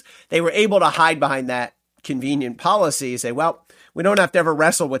now?" Because they were able to hide behind that convenient policy, say, "Well, we don't have to ever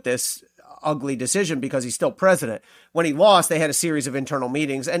wrestle with this ugly decision because he's still president." When he lost, they had a series of internal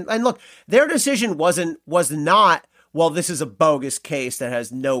meetings, and look, their decision was not, well, this is a bogus case that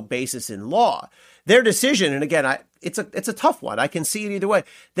has no basis in law. Their decision, and again, it's a tough one. I can see it either way.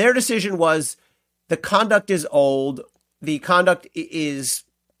 Their decision was the conduct is old. The conduct is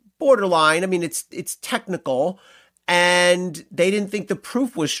borderline. I mean, it's technical, and they didn't think the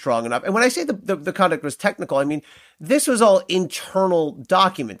proof was strong enough. And when I say the conduct was technical, I mean, this was all internal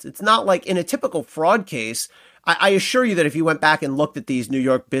documents. It's not like in a typical fraud case. I assure you that if you went back and looked at these New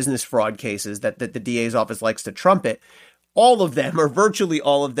York business fraud cases that the DA's office likes to trumpet, all of them, or virtually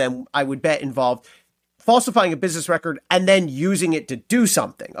all of them, I would bet involved falsifying a business record and then using it to do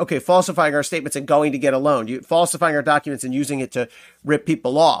something. Okay, falsifying our statements and going to get a loan, falsifying our documents and using it to rip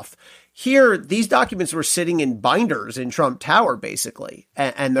people off. Here, these documents were sitting in binders in Trump Tower, basically.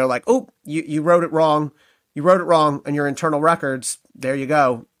 And they're like, oh, you wrote it wrong. You wrote it wrong on your internal records. There you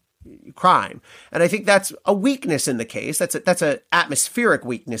go. Crime. And I think that's a weakness in the case. That's an atmospheric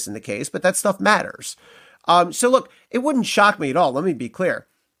weakness in the case, but that stuff matters. So look, it wouldn't shock me at all. Let me be clear.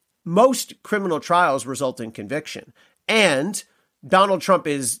 Most criminal trials result in conviction, and Donald Trump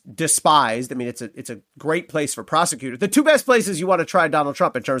is despised. I mean, it's a great place for prosecutors. The two best places you want to try Donald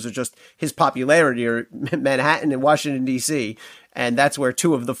Trump in terms of just his popularity are Manhattan and Washington, D.C., and that's where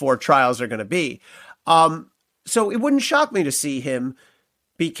 2 of the 4 trials are going to be. So it wouldn't shock me to see him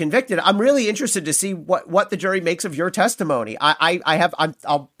be convicted. I'm really interested to see what the jury makes of your testimony.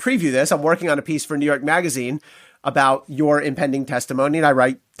 I'll preview this. I'm working on a piece for New York Magazine about your impending testimony, and I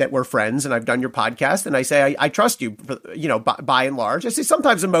write that we're friends, and I've done your podcast, and I say I trust you, by and large. I say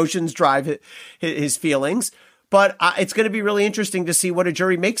sometimes emotions drive his feelings, but it's going to be really interesting to see what a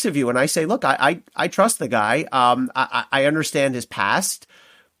jury makes of you. And I say, look, I trust the guy. I understand his past,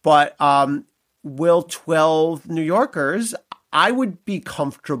 but will 12 New Yorkers? I would be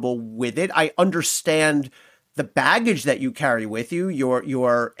comfortable with it. I understand the baggage that you carry with you,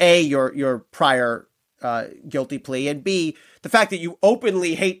 your prior guilty plea, and B, the fact that you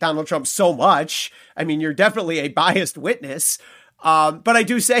openly hate Donald Trump so much. I mean, you're definitely a biased witness. But I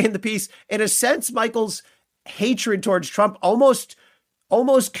do say in the piece, in a sense, Michael's hatred towards Trump almost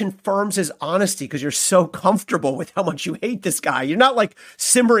confirms his honesty because you're so comfortable with how much you hate this guy. You're not like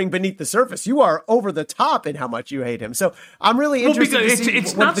simmering beneath the surface. You are over the top in how much you hate him. So I'm really interested to see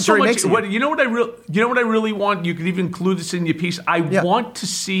it's what not the so jury much. makes of it. You know what I really want. You could even include this in your piece. I want to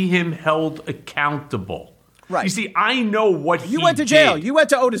see him held accountable. Right. You see, I know what You went to jail. You went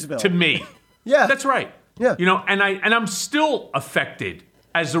to Otisville. To me. Yeah. That's right. Yeah. And I'm still affected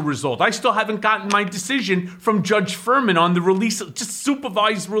as a result. I still haven't gotten my decision from Judge Furman on the release, just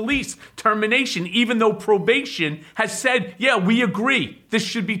supervised release termination, even though probation has said, yeah, we agree. This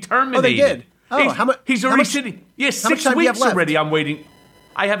should be terminated. Oh, they did? Oh, he's already sitting. Yeah, 6 weeks already. I'm waiting.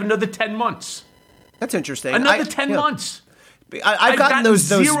 I have another 10 months. That's interesting. Another 10 months. I've gotten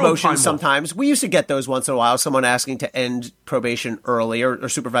those motions time sometimes. We used to get those once in a while, someone asking to end probation early or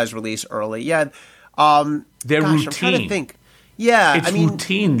supervised release early. Yeah. They're routine. I'm trying to think. Yeah, it's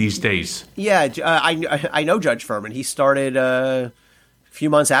routine these days. Yeah, I know Judge Furman. He started a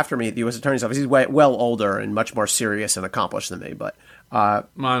few months after me at the U.S. Attorney's Office. He's well older and much more serious and accomplished than me. But I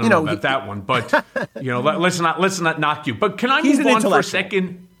don't know about that one. But let's not knock you. But can I move on for a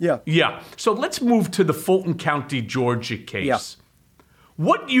second? Yeah. So let's move to the Fulton County, Georgia case. Yeah.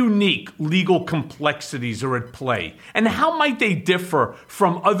 What unique legal complexities are at play, and how might they differ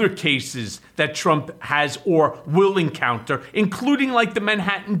from other cases that Trump has or will encounter, including like the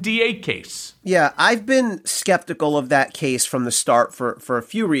Manhattan DA case? Yeah, I've been skeptical of that case from the start for a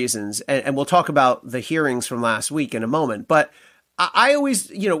few reasons, and we'll talk about the hearings from last week in a moment. But I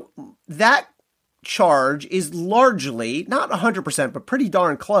always, that charge is largely, not 100%, but pretty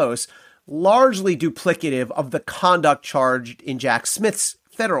darn close, largely duplicative of the conduct charged in Jack Smith's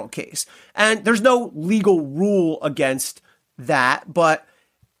federal case. And there's no legal rule against that, but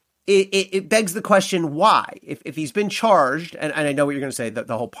it begs the question, why? If he's been charged, and I know what you're going to say,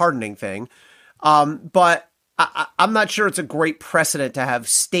 the whole pardoning thing, but I'm not sure it's a great precedent to have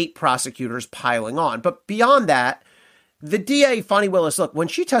state prosecutors piling on. But beyond that, the DA, Fani Willis, look, when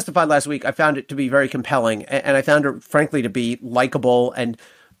she testified last week, I found it to be very compelling, and I found her, frankly, to be likable and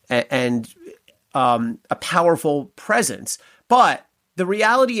a powerful presence. But the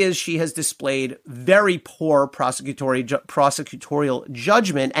reality is she has displayed very poor prosecutorial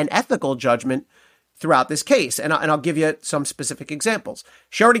judgment and ethical judgment throughout this case. And I'll give you some specific examples.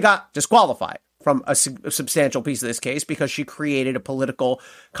 She already got disqualified from a substantial piece of this case because she created a political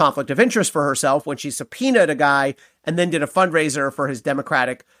conflict of interest for herself when she subpoenaed a guy and then did a fundraiser for his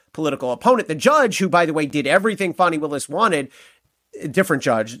Democratic political opponent. The judge, who, by the way, did everything Fani Willis wanted, a different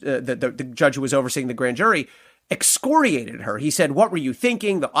judge, the judge who was overseeing the grand jury, excoriated her. He said, "What were you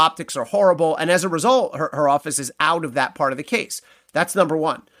thinking? The optics are horrible." And as a result, her office is out of that part of the case. That's number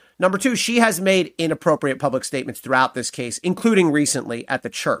one. Number two, she has made inappropriate public statements throughout this case, including recently at the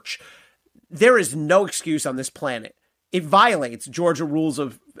church. There is no excuse on this planet. It violates Georgia rules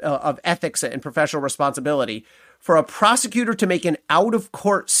of ethics and professional responsibility for a prosecutor to make an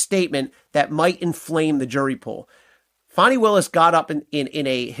out-of-court statement that might inflame the jury pool. Fani Willis got up in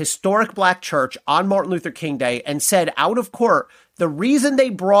a historic black church on Martin Luther King Day and said out of court, the reason they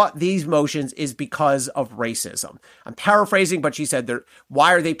brought these motions is because of racism. I'm paraphrasing, but she said,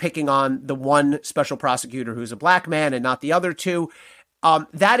 why are they picking on the one special prosecutor who's a black man and not the other two?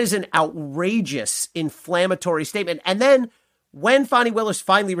 That is an outrageous, inflammatory statement. And then when Fani Willis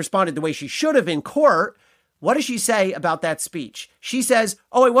finally responded the way she should have in court, what does she say about that speech? She says,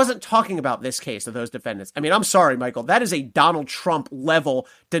 I wasn't talking about this case of those defendants. I mean, I'm sorry, Michael. That is a Donald Trump level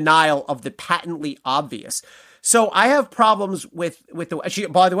denial of the patently obvious. So I have problems with the,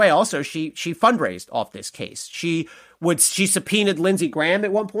 by the way, also, she fundraised off this case. She subpoenaed Lindsey Graham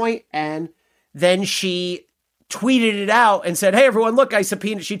at one point, and then she tweeted it out and said, "Hey, everyone, look, I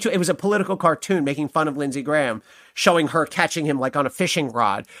subpoenaed." It was a political cartoon making fun of Lindsey Graham, showing her catching him like on a fishing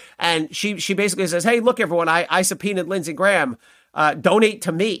rod. And she basically says, "Hey, look, everyone, I subpoenaed Lindsey Graham. Donate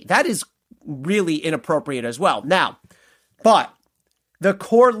to me." That is really inappropriate as well. Now, but the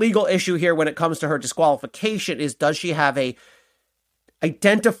core legal issue here when it comes to her disqualification is, does she have a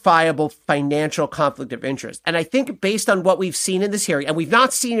identifiable financial conflict of interest? And I think based on what we've seen in this hearing, and we've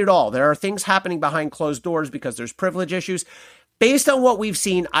not seen it all, there are things happening behind closed doors because there's privilege issues. Based on what we've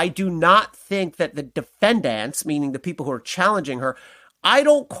seen, I do not think that the defendants, meaning the people who are challenging her, I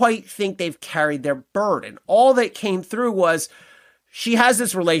don't quite think they've carried their burden. All that came through was she has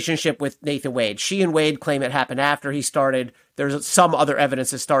this relationship with Nathan Wade. She and Wade claim it happened after he started. There's some other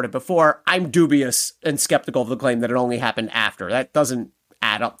evidence that started before. I'm dubious and skeptical of the claim that it only happened after. That doesn't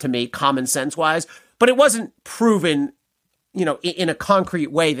add up to me common sense wise, but it wasn't proven, in a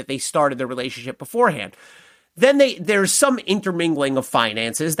concrete way that they started their relationship beforehand. Then there's some intermingling of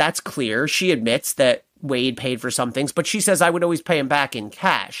finances. That's clear. She admits that Wade paid for some things, but she says, I would always pay him back in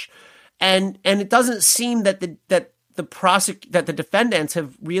cash. And it doesn't seem that the defendants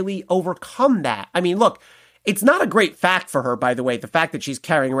have really overcome that. I mean, look, it's not a great fact for her, by the way, the fact that she's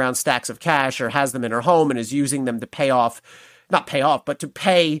carrying around stacks of cash or has them in her home and is using them to but to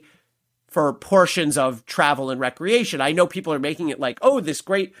pay for portions of travel and recreation. I know people are making it like, oh, this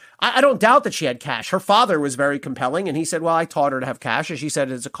great. I don't doubt that she had cash. Her father was very compelling, and he said, well, I taught her to have cash, and she said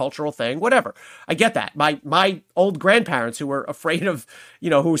it's a cultural thing, whatever. I get that. My old grandparents who were afraid of,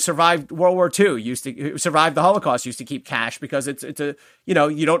 who survived World War II, who survived the Holocaust, used to keep cash because it's a,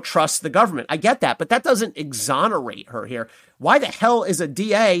 you don't trust the government. I get that, but that doesn't exonerate her here. Why the hell is a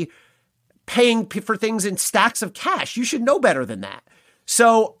DA paying for things in stacks of cash? You should know better than that.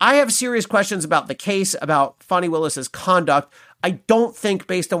 So I have serious questions about the case, about Fani Willis's conduct. I don't think,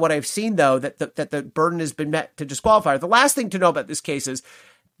 based on what I've seen, though, that the burden has been met to disqualify her. The last thing to know about this case is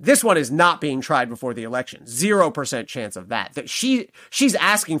this one is not being tried before the election. 0% chance of that. That she's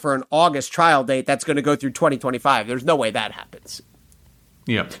asking for an August trial date that's going to go through 2025. There's no way that happens.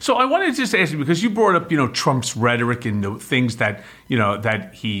 Yeah. So I wanted to just ask you, because you brought up, Trump's rhetoric and the things that,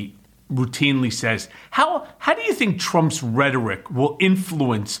 that he routinely says. How do you think Trump's rhetoric will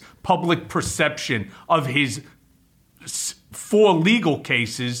influence public perception of his 4 legal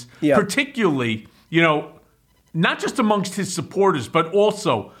cases, particularly, not just amongst his supporters, but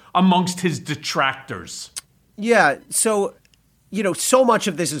also amongst his detractors? Yeah. So, so much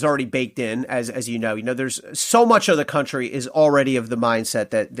of this is already baked in, as you know. There's so much of the country is already of the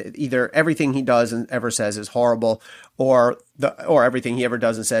mindset that either everything he does and ever says is horrible, or everything he ever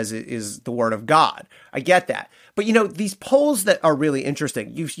does and says is the word of God. I get that. But, these polls that are really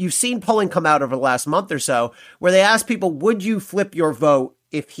interesting, you've seen polling come out over the last month or so where they ask people, would you flip your vote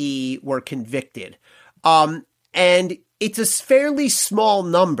if he were convicted? And it's a fairly small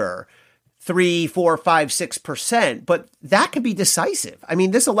number, 3, 4, 5, 6%, but that could be decisive. I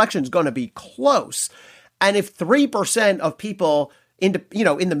mean, this election is going to be close. And if 3% of people in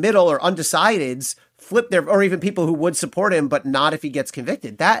the middle or undecideds flip or even people who would support him, but not if he gets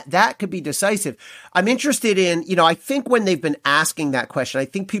convicted, that could be decisive. I'm interested in, I think when they've been asking that question, I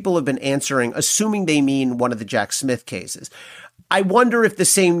think people have been answering, assuming they mean one of the Jack Smith cases. I wonder if the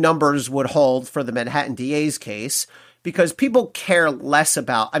same numbers would hold for the Manhattan DA's case, because people care less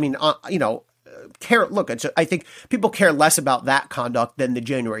about, I think people care less about that conduct than the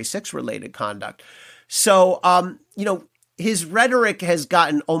January 6th related conduct. So, his rhetoric has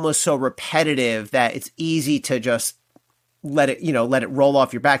gotten almost so repetitive that it's easy to just let it roll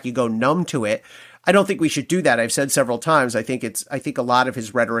off your back. You go numb to it. I don't think we should do that. I've said several times, I think a lot of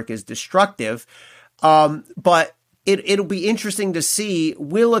his rhetoric is destructive. But it'll be interesting to see,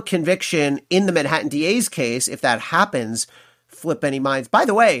 will a conviction in the Manhattan DA's case, if that happens, flip any minds? By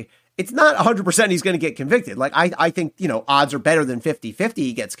the way, it's not 100% he's going to get convicted. Like, I think, odds are better than 50-50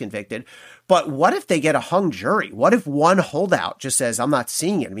 he gets convicted. But what if they get a hung jury? What if one holdout just says, I'm not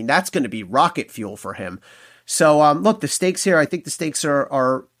seeing it? I mean, that's going to be rocket fuel for him. So, look, the stakes here, I think the stakes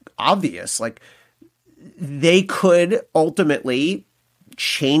are obvious. Like, they could ultimately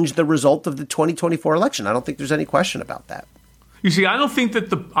change the result of the 2024 election. I don't think there's any question about that. You see, I don't think that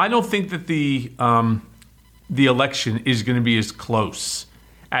the election is going to be as close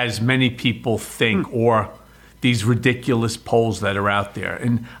as many people think, or these ridiculous polls that are out there.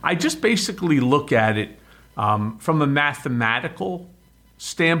 And I just basically look at it from a mathematical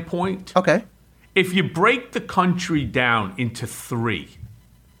standpoint. Okay. If you break the country down into 3,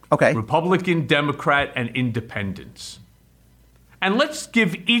 okay, Republican, Democrat, and independents, and let's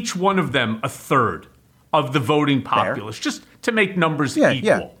give each one of them a third of the voting populace, just to make numbers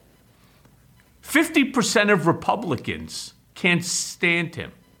equal. 50% of Republicans can't stand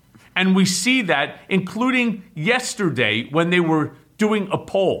him. And we see that, including yesterday when they were doing a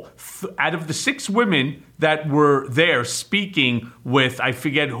poll. Out of the 6 women that were there speaking with, I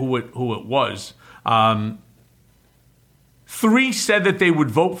forget who it was, 3 said that they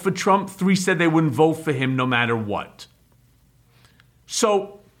would vote for Trump. 3 said they wouldn't vote for him no matter what.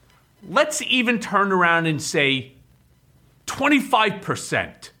 So let's even turn around and say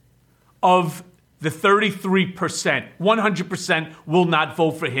 25% of the 33%, 100% will not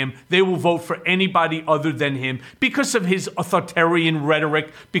vote for him. They will vote for anybody other than him because of his authoritarian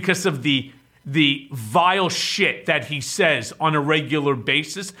rhetoric, because of the vile shit that he says on a regular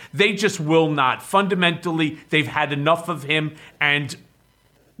basis. They just will not. Fundamentally, they've had enough of him, and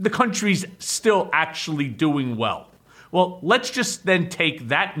the country's still actually doing well. Well, let's just then take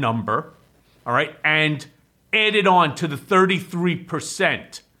that number, all right, and add it on to the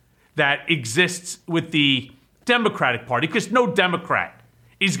 33% that exists with the Democratic Party, because no Democrat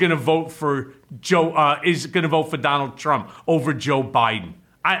is going to vote for Donald Trump over Joe Biden.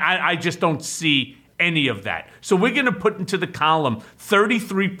 I just don't see any of that. So we're going to put into the column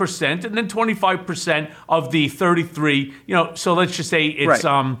 33% and then 25% of the 33. So let's just say it's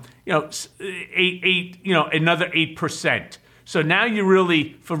right. another 8%. So now you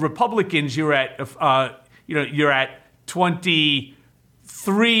really, for Republicans, you're at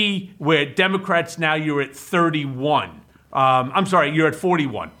 23, where Democrats now you're at 31. You're at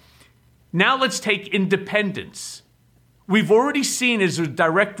 41. Now let's take independents. We've already seen as a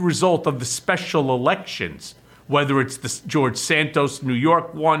direct result of the special elections, whether it's the George Santos New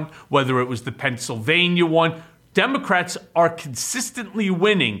York one, whether it was the Pennsylvania one, Democrats are consistently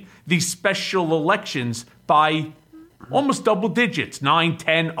winning these special elections by almost double digits, 9,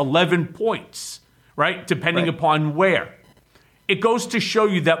 10, 11 points, right? Depending upon where. It goes to show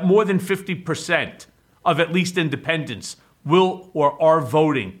you that more than 50% of at least independents will or are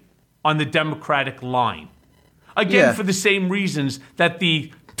voting on the Democratic line. Again, for the same reasons that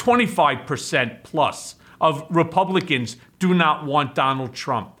the 25% plus of Republicans do not want Donald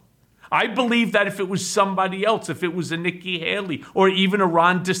Trump. I believe that if it was somebody else, if it was a Nikki Haley or even a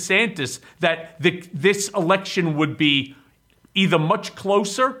Ron DeSantis, that this election would be either much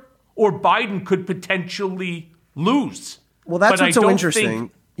closer or Biden could potentially lose. Well, that's what's so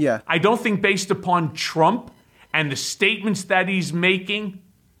interesting. I don't think based upon Trump and the statements that he's making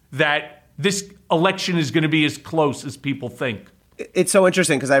that this election is going to be as close as people think. It's so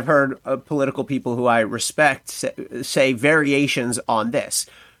interesting because I've heard political people who I respect say variations on this.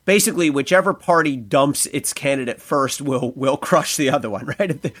 Basically, whichever party dumps its candidate first will crush the other one,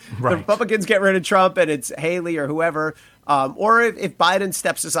 right? If the Republicans get rid of Trump and it's Haley or whoever, or if Biden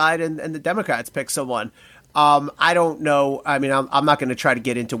steps aside and the Democrats pick someone. I don't know. I mean, I'm not going to try to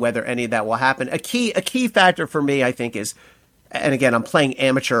get into whether any of that will happen. A key factor for me, I think, is, and again, I'm playing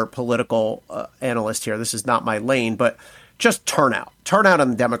amateur political analyst here. This is not my lane, but just turnout on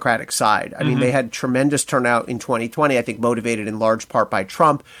the Democratic side. I mean, they had tremendous turnout in 2020, I think motivated in large part by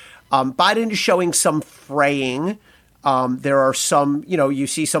Trump. Biden is showing some fraying. There are some, you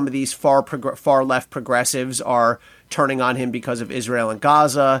see some of these far left progressives are turning on him because of Israel and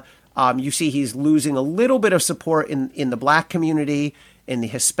Gaza. You see he's losing a little bit of support in the black community, in the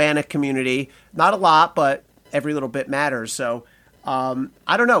Hispanic community. Not a lot, but every little bit matters. So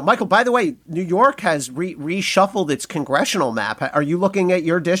I don't know. Michael, by the way, New York has reshuffled its congressional map. Are you looking at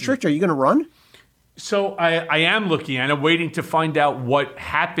your district? Are you going to run? So I am looking at it. I'm waiting to find out what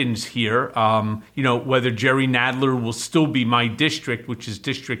happens here. Whether Jerry Nadler will still be my district, which is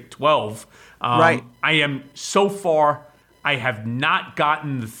District 12. Right. I have not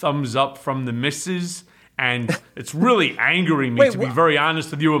gotten the thumbs up from the missus. And it's really angering me, to be very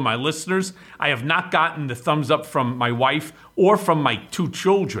honest with you and my listeners. I have not gotten the thumbs up from my wife or from my 2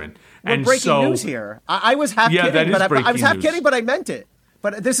 children. We're breaking news here. I was half kidding. That is breaking I was half news. Kidding, but I meant it.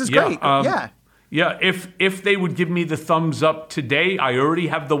 But this is great. Yeah, if they would give me the thumbs up today, I already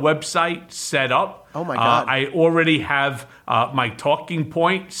have the website set up. Oh, my God. I already have my talking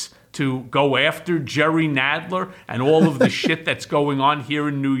points to go after Jerry Nadler and all of the shit that's going on here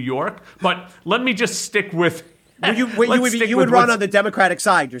in New York. But let me just stick with... You would run on the Democratic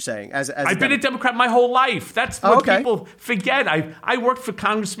side, you're saying? I've been a Democrat my whole life. That's what people forget. I worked for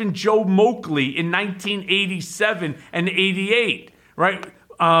Congressman Joe Moakley in 1987 and 88, right?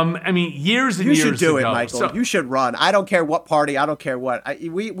 Years and years ago. You should do it, Michael. So, you should run. I don't care what party. I don't care what.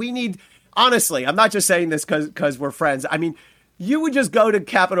 We need... Honestly, I'm not just saying this because we're friends. I mean... You would just go to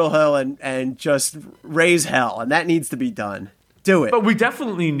Capitol Hill and just raise hell, and that needs to be done. Do it. But we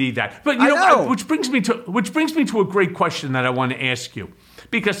definitely need that. But which brings me to a great question that I want to ask you,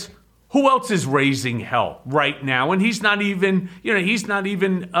 because who else is raising hell right now? And he's not even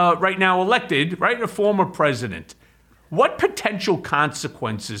right now elected, right? A former president. What potential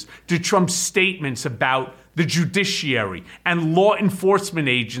consequences do Trump's statements about the judiciary and law enforcement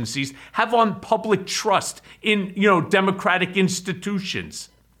agencies have on public trust in, democratic institutions?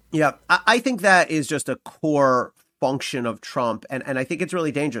 Yeah, I think that is just a core function of Trump. And I think it's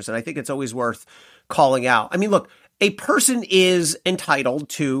really dangerous. And I think it's always worth calling out. I mean, look, a person is entitled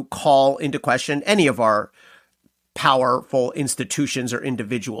to call into question any of our powerful institutions or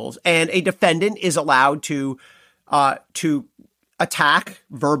individuals. And a defendant is allowed to attack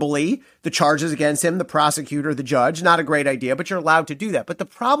verbally the charges against him, the prosecutor, the judge. Not a great idea, but you're allowed to do that. But the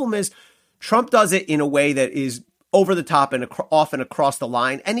problem is Trump does it in a way that is over the top and often across the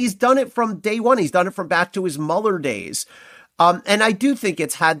line. And he's done it from day one. He's done it from back to his Mueller days. And I do think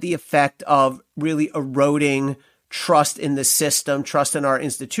it's had the effect of really eroding trust in the system, trust in our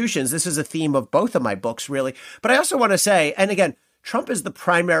institutions. This is a theme of both of my books, really. But I also want to say, and again, Trump is the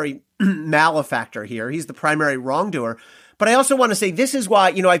primary malefactor here. He's the primary wrongdoer. But I also want to say this is why,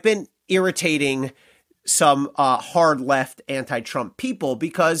 I've been irritating some hard left anti-Trump people,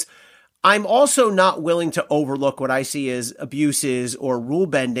 because I'm also not willing to overlook what I see as abuses or rule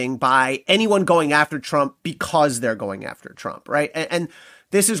bending by anyone going after Trump because they're going after Trump, right? And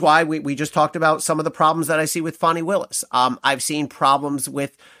this is why we just talked about some of the problems that I see with Fani Willis. I've seen problems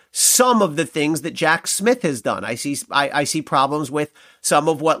with some of the things that Jack Smith has done. I see problems with some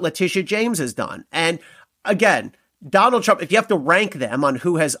of what Letitia James has done. And again, Donald Trump, if you have to rank them on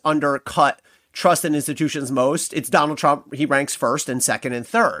who has undercut trust in institutions most, it's Donald Trump. He ranks first and second and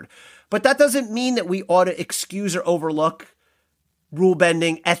third. But that doesn't mean that we ought to excuse or overlook rule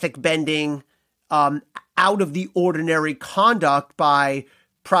bending, ethic bending, out of the ordinary conduct by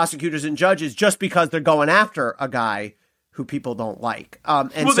prosecutors and judges just because they're going after a guy who people don't like.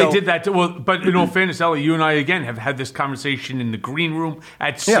 They did that. But in all fairness, Ellie, you and I, again, have had this conversation in the green room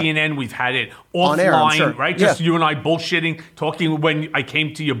at CNN. We've had it offline, air, sure. right? Just you and I bullshitting, talking when I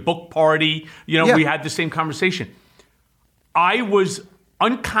came to your book party. We had the same conversation. I was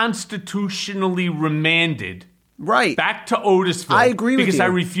unconstitutionally remanded back to Otisville. I agree with you. Because I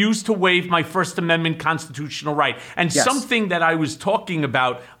refused to waive my First Amendment constitutional right. And something that I was talking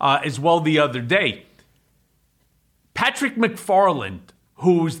about as well the other day, Patrick McFarland,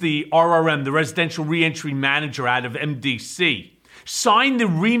 who's the RRM, the Residential Reentry Manager out of MDC, signed the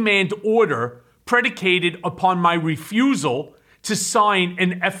remand order predicated upon my refusal to sign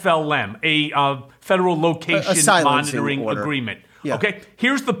an FLM, a Federal Location Monitoring Agreement. Yeah. Okay,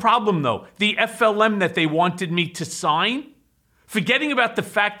 here's the problem, though. The FLM that they wanted me to sign, forgetting about the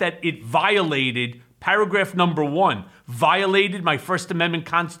fact that it violated paragraph number 1, violated my First Amendment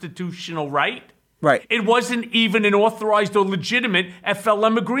constitutional right. Right. It wasn't even an authorized or legitimate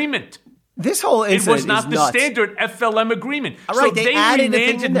FLM agreement. This whole incident It was not is the nuts. standard FLM agreement. All right, so they added a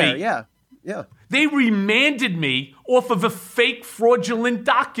thing in there. me. Yeah. They remanded me off of a fake fraudulent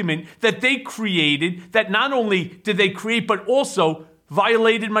document that they created that not only did they create, but also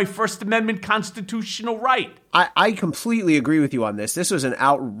violated my First Amendment constitutional right. I completely agree with you on this. This was an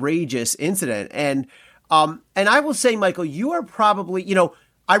outrageous incident. And I will say, Michael, you are probably,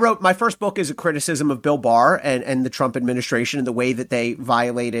 I wrote my first book is a criticism of Bill Barr and the Trump administration and the way that they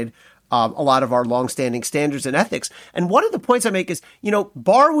violated a lot of our longstanding standards and ethics. And one of the points I make is,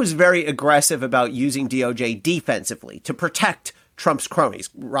 Barr was very aggressive about using DOJ defensively to protect Trump's cronies.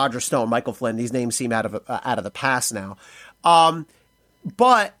 Roger Stone, Michael Flynn, these names seem out of the past now.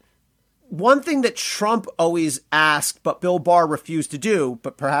 But one thing that Trump always asked, but Bill Barr refused to do,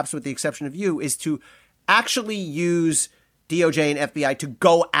 but perhaps with the exception of you, is to actually use DOJ and FBI to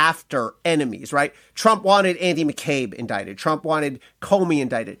go after enemies, right? Trump wanted Andy McCabe indicted. Trump wanted Comey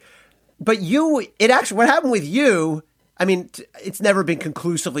indicted. But what happened with you, I mean, it's never been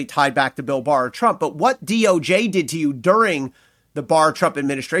conclusively tied back to Bill Barr or Trump, but what DOJ did to you during the Barr-Trump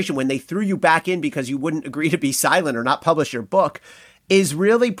administration when they threw you back in because you wouldn't agree to be silent or not publish your book is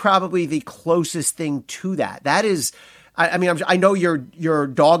really probably the closest thing to that. That is, I know you're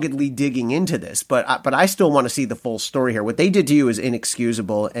doggedly digging into this, but I still want to see the full story here. What they did to you is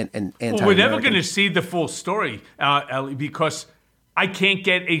inexcusable and anti-American. Well, we're never going to see the full story, Ellie, because I can't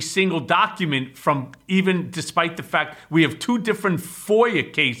get a single document from, even despite the fact we have 2 different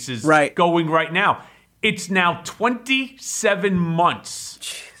FOIA cases going right now. It's now 27 months.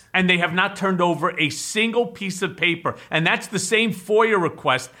 Jeez. And they have not turned over a single piece of paper. And that's the same FOIA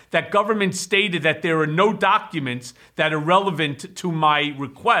request that government stated that there are no documents that are relevant to my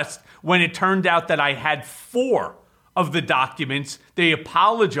request, when it turned out that I had 4 of the documents. They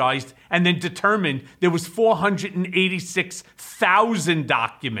apologized and then determined there was 486,000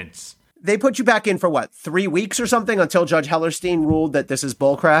 documents. They put you back in for what, 3 weeks or something until Judge Hellerstein ruled that this is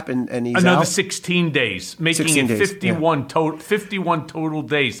bullcrap and he's another out? 16 days, making 16 it days, 51 total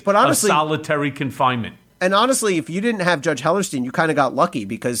days but honestly, of solitary confinement. And honestly, if you didn't have Judge Hellerstein, you kind of got lucky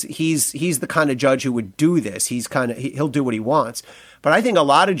because he's the kind of judge who would do this. He'll do what he wants. But I think a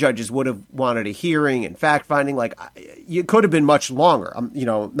lot of judges would have wanted a hearing and fact finding. Like, it could have been much longer.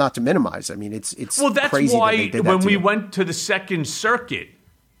 Not to minimize. I mean, it's well, that's crazy why that they did that when to we you. went to the Second Circuit,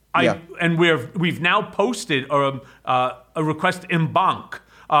 and we've now posted a request en banc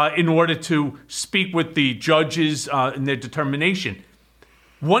in order to speak with the judges in their determination.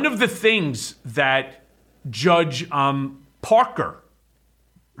 One of the things that Judge Parker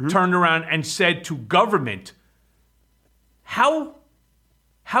turned around and said to government, how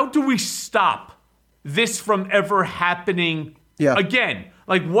do we stop this from ever happening again?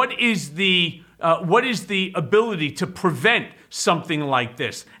 Like, what is the what is the ability to prevent something like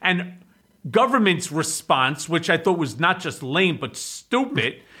this? And government's response, which I thought was not just lame but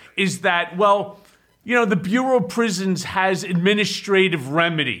stupid, is that, well, the Bureau of Prisons has administrative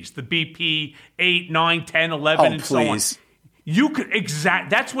remedies, the BP 8, 9, 10, 11, and so on. You could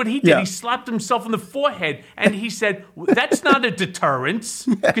that's what he did. Yeah. He slapped himself in the forehead and he said, that's not a deterrence,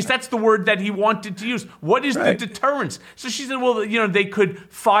 because that's the word that he wanted to use. What is the deterrence? So she said, well, they could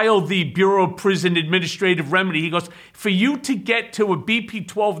file the Bureau of Prison administrative remedy. He goes, for you to get to a BP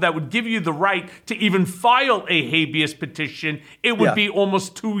 12 that would give you the right to even file a habeas petition, it would be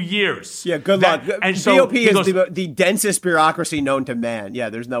almost 2 years. Yeah, good luck. And so BOP is the densest bureaucracy known to man. Yeah,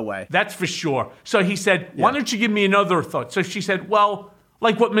 there's no way. That's for sure. So he said, why don't you give me another thought? So she said, well,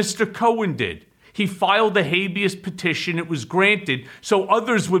 like what Mr. Cohen did. He filed a habeas petition. It was granted. So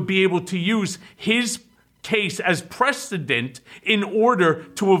others would be able to use his case as precedent in order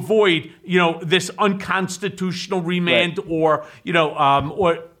to avoid, this unconstitutional remand or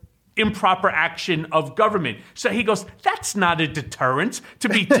improper action of government. So he goes, that's not a deterrence to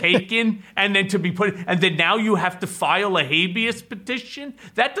be taken and then to be put, and then now you have to file a habeas petition?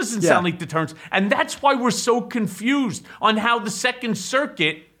 That doesn't sound like deterrence. And that's why we're so confused on how the Second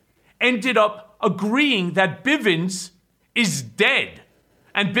Circuit ended up agreeing that Bivens is dead.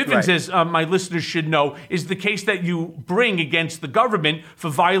 And Bivens, as my listeners should know, is the case that you bring against the government for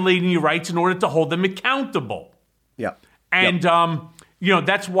violating your rights in order to hold them accountable. Yeah. And,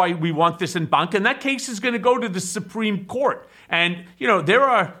 that's why we want this en banc. And that case is going to go to the Supreme Court. And, there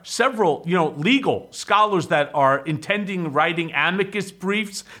are several, legal scholars that are writing amicus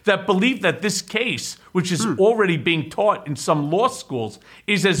briefs that believe that this case, which is already being taught in some law schools,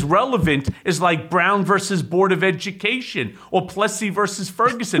 is as relevant as like Brown versus Board of Education or Plessy versus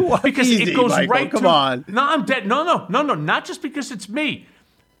Ferguson. Because it goes Michael, right come on. No, I'm dead. No, not just because it's me.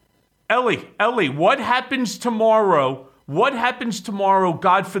 Ellie, what happens tomorrow? What happens tomorrow,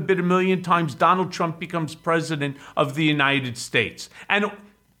 God forbid a million times, Donald Trump becomes president of the United States? And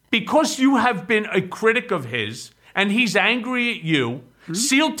because you have been a critic of his and he's angry at you,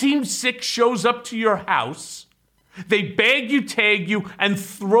 SEAL Team 6 shows up to your house. They bag you, tag you, and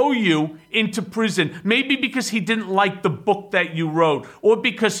throw you into prison. Maybe because he didn't like the book that you wrote or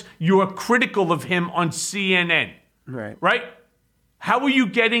because you are critical of him on CNN. Right? How are you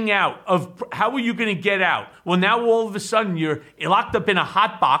getting out how are you going to get out? Well, now all of a sudden you're locked up in a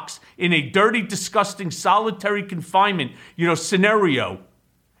hot box in a dirty, disgusting, solitary confinement, scenario.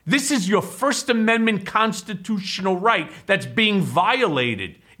 This is your First Amendment constitutional right that's being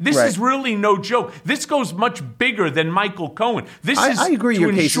violated. This is really no joke. This goes much bigger than Michael Cohen. I agree to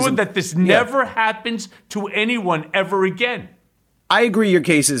ensure that this never happens to anyone ever again. I agree your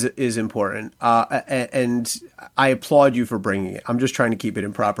case is important, and I applaud you for bringing it. I'm just trying to keep it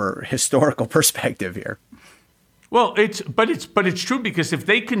in proper historical perspective here. Well, it's true, because if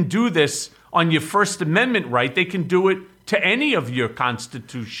they can do this on your First Amendment right, they can do it to any of your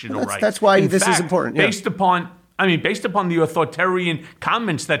constitutional rights. That's why this is important. Yeah. Based upon the authoritarian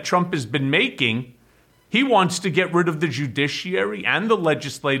comments that Trump has been making, he wants to get rid of the judiciary and the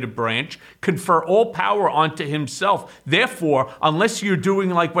legislative branch, confer all power onto himself. Therefore, unless you're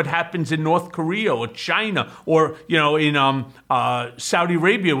doing like what happens in North Korea or China or, in Saudi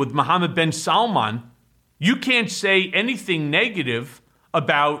Arabia with Mohammed bin Salman, you can't say anything negative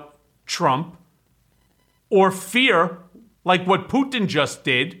about Trump or fear like what Putin just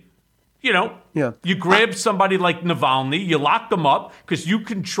did. You grab somebody like Navalny, you lock them up because you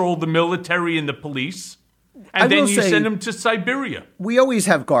control the military and the police. And then you send them to Siberia. We always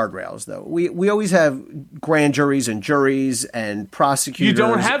have guardrails, though. We always have grand juries and juries and prosecutors. You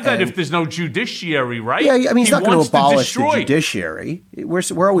don't have that if there's no judiciary, right? Yeah, I mean, he's not going to abolish the judiciary.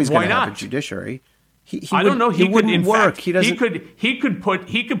 We're always going to have a judiciary. I don't know. He wouldn't work. He doesn't. He could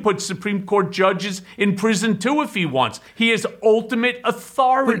put Supreme Court judges in prison too if he wants. He has ultimate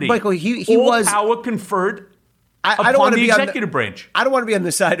authority. But Michael, he all was power conferred. I don't want to be executive branch. I don't want to be on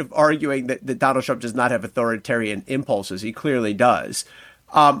the side of arguing that Donald Trump does not have authoritarian impulses. He clearly does.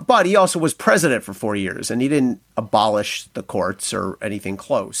 But he also was president for 4 years, and he didn't abolish the courts or anything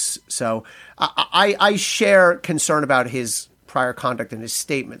close. So I share concern about his prior conduct and his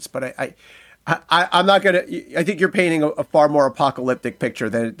statements, but I'm not going to. I think you're painting a far more apocalyptic picture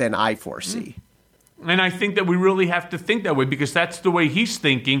than I foresee. And I think that we really have to think that way, because that's the way he's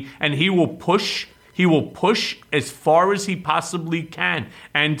thinking, and he will push. He will push as far as he possibly can.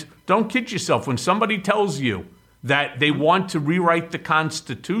 And don't kid yourself. When somebody tells you that they want to rewrite the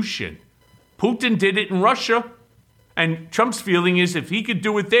Constitution, Putin did it in Russia. And Trump's feeling is, if he could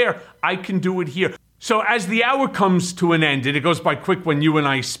do it there, I can do it here. So as the hour comes to an end, and it goes by quick when you and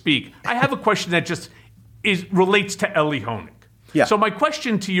I speak, I have a question that just relates to Elie Honig. Yeah. So my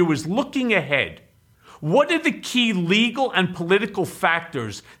question to you is, looking ahead, what are the key legal and political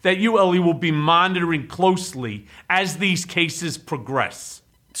factors that you, Elie, will be monitoring closely as these cases progress?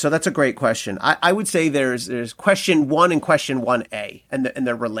 So that's a great question. I would say there's question 1 and question 1A, and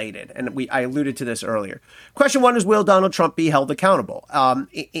they're related. And I alluded to this earlier. Question 1 is, will Donald Trump be held accountable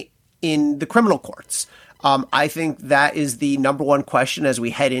in the criminal courts? I think that is the number one question as we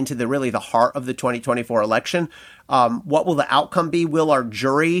head into the heart of the 2024 election. What will the outcome be? Will our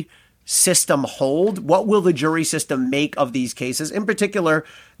jury system hold? What will the jury system make of these cases? In particular,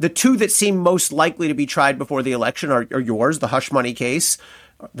 the two that seem most likely to be tried before the election are yours, the hush money case,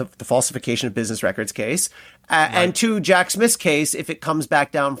 the falsification of business records case, and 2, Jack Smith's case, if it comes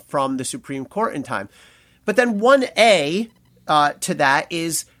back down from the Supreme Court in time. But then 1A to that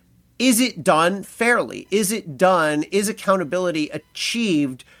is it done fairly? Is accountability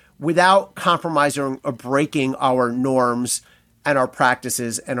achieved without compromising or breaking our norms and our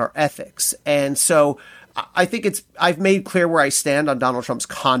practices and our ethics? And so I think I've made clear where I stand on Donald Trump's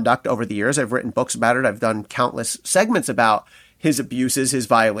conduct over the years. I've written books about it. I've done countless segments about his abuses, his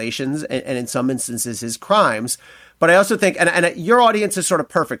violations, and in some instances, his crimes. But I also think, and your audience is sort of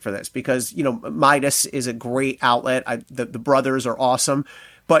perfect for this because, Midas is a great outlet. The brothers are awesome.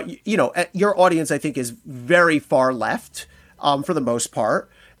 But, your audience, I think, is very far left for the most part.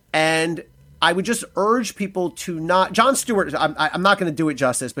 And I would just urge people to not. Jon Stewart, I'm not going to do it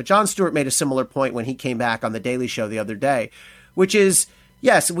justice, but Jon Stewart made a similar point when he came back on The Daily Show the other day, which is,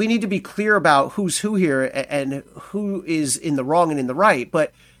 yes, we need to be clear about who's who here and who is in the wrong and in the right.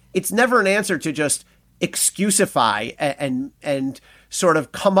 But it's never an answer to just excusify and sort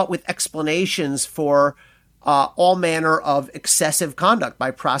of come up with explanations for all manner of excessive conduct by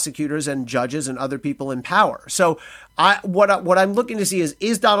prosecutors and judges and other people in power. So what I'm looking to see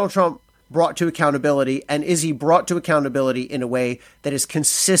is Donald Trump brought to accountability, and is he brought to accountability in a way that is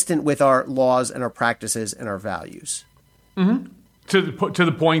consistent with our laws and our practices and our values? Mm-hmm. To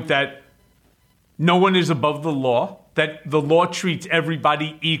the point that no one is above the law, that the law treats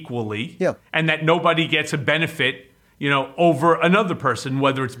everybody equally, and that nobody gets a benefit, over another person,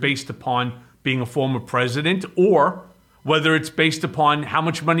 whether it's based upon being a former president or whether it's based upon how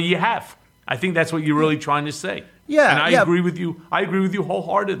much money you have. I think that's what you're really trying to say. Yeah, and I agree with you. I agree with you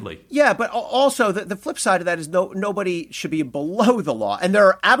wholeheartedly. Yeah, but also the flip side of that is nobody should be below the law. And there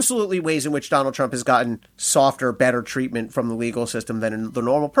are absolutely ways in which Donald Trump has gotten softer, better treatment from the legal system than the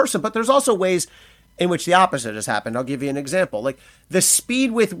normal person. But there's also ways in which the opposite has happened. I'll give you an example. Like the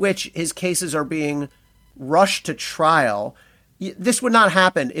speed with which his cases are being rushed to trial. This would not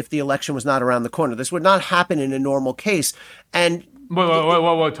happen if the election was not around the corner. This would not happen in a normal case. And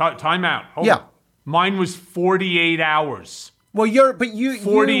wait, time out. Hold on. Mine was 48 hours. Well,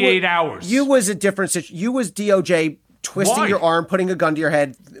 48 hours. You was a different situation. You was DOJ twisting your arm, putting a gun to your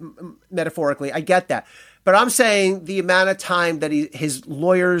head, metaphorically. I get that. But I'm saying the amount of time that his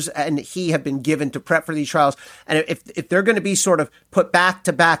lawyers and he have been given to prep for these trials, and if they're going to be sort of put back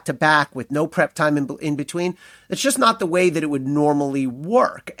to back to back with no prep time in between, it's just not the way that it would normally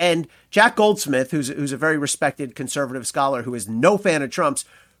work. And Jack Goldsmith, who's a very respected conservative scholar who is no fan of Trump's,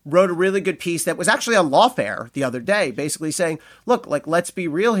 wrote a really good piece that was actually on Lawfare the other day, basically saying, look, let's be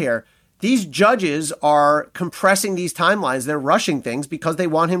real here. These judges are compressing these timelines. They're rushing things because they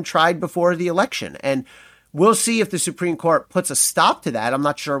want him tried before the election. And we'll see if the Supreme Court puts a stop to that. I'm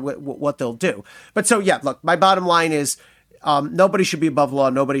not sure what they'll do. But so, look, my bottom line is nobody should be above the law.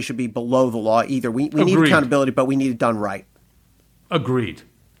 Nobody should be below the law either. We need accountability, but we need it done right. Agreed.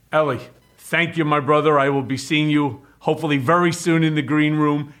 Elie, thank you, my brother. I will be seeing you hopefully very soon in the green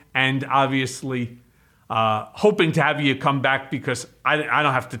room, and obviously hoping to have you come back because I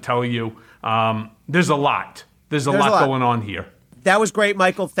don't have to tell you, there's a lot. There's a lot going on here. That was great,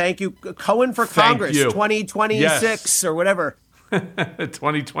 Michael. Thank you. Cohen for Congress, 2026 or whatever.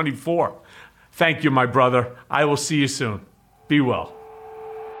 2024. Thank you, my brother. I will see you soon. Be well.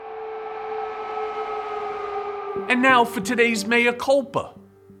 And now for today's Mea Culpa.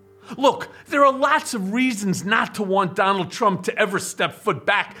 Look, there are lots of reasons not to want Donald Trump to ever step foot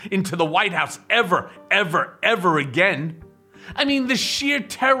back into the White House ever again. I mean, the sheer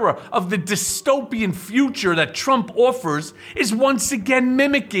terror of the dystopian future that Trump offers is once again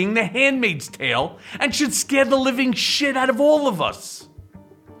mimicking The Handmaid's Tale and should scare the living shit out of all of us.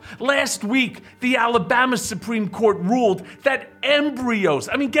 Last week, the Alabama Supreme Court ruled that embryos,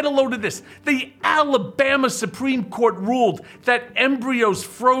 get a load of this. The Alabama Supreme Court ruled that embryos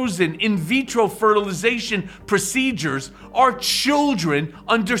frozen in vitro fertilization procedures are children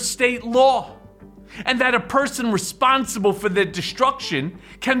under state law. and that a person responsible for their destruction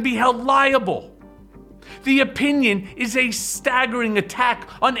can be held liable. The opinion is a staggering attack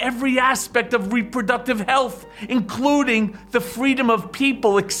on every aspect of reproductive health, including the freedom of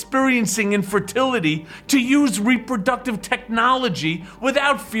people experiencing infertility to use reproductive technology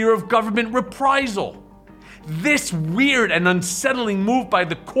without fear of government reprisal. This weird and unsettling move by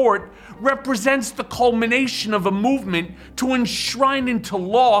the court represents the culmination of a movement to enshrine into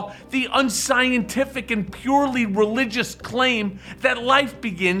law the unscientific and purely religious claim that life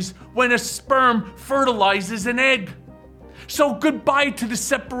begins when a sperm fertilizes an egg. So goodbye to the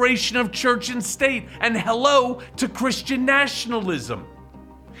separation of church and state, and hello to Christian nationalism.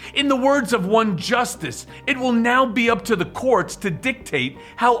 In the words of one justice, it will now be up to the courts to dictate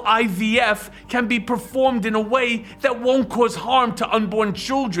how IVF can be performed in a way that won't cause harm to unborn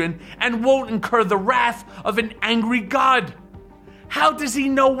children and won't incur the wrath of an angry God. How does he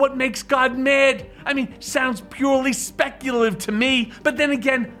know what makes God mad? I mean, sounds purely speculative to me, but then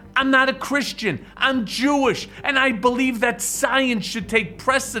again, I'm not a Christian, I'm Jewish, and I believe that science should take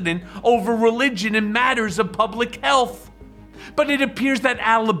precedent over religion in matters of public health. But it appears that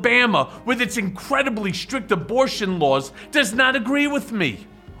Alabama, with its incredibly strict abortion laws, does not agree with me,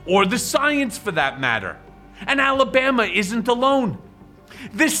 or the science for that matter. And Alabama isn't alone.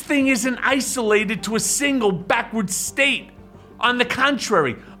 This thing isn't isolated to a single backward state. On the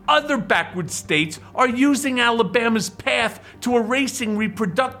contrary, other backward states are using Alabama's path to erasing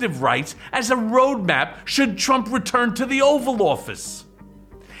reproductive rights as a roadmap should Trump return to the Oval Office.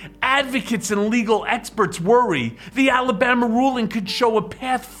 Advocates and legal experts worry the Alabama ruling could show a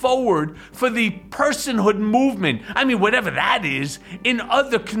path forward for the personhood movement, whatever that is, in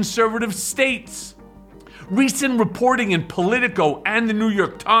other conservative states. Recent reporting in Politico and the New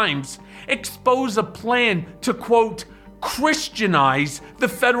York Times expose a plan to, quote, Christianize the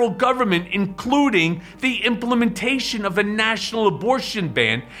federal government, including the implementation of a national abortion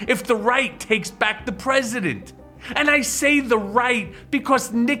ban if the right takes back the president. And I say the right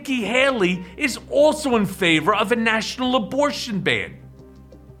because Nikki Haley is also in favor of a national abortion ban.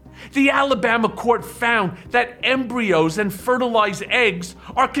 The Alabama court found that embryos and fertilized eggs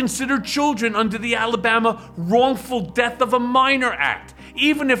are considered children under the Alabama Wrongful Death of a Minor Act,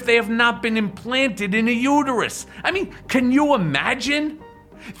 even if they have not been implanted in a uterus. Can you imagine?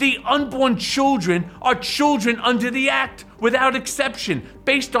 The unborn children are children under the act, without exception,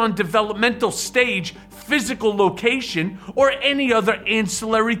 based on developmental stage, physical location, or any other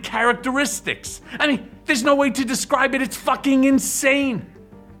ancillary characteristics. There's no way to describe it. It's fucking insane.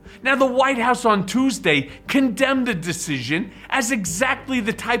 Now, the White House on Tuesday condemned the decision as exactly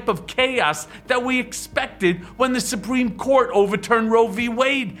the type of chaos that we expected when the Supreme Court overturned Roe v.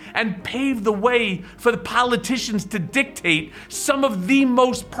 Wade and paved the way for the politicians to dictate some of the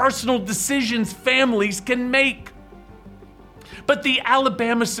most personal decisions families can make. But the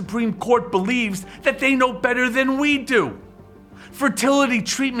Alabama Supreme Court believes that they know better than we do. Fertility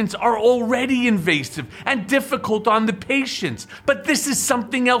treatments are already invasive and difficult on the patients, but this is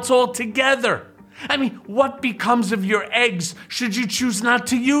something else altogether. What becomes of your eggs should you choose not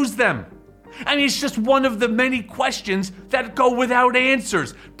to use them? It's just one of the many questions that go without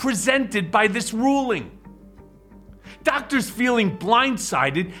answers presented by this ruling. Doctors feeling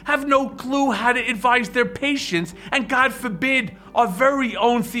blindsided have no clue how to advise their patients, and God forbid our very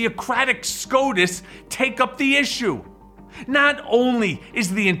own theocratic SCOTUS take up the issue. Not only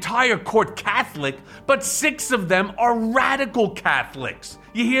is the entire court Catholic, but 6 of them are radical Catholics.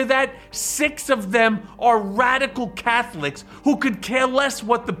 You hear that? 6 of them are radical Catholics who could care less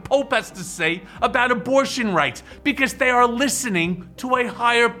what the Pope has to say about abortion rights because they are listening to a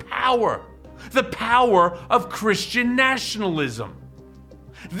higher power, the power of Christian nationalism.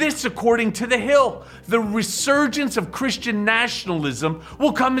 This, according to The Hill, the resurgence of Christian nationalism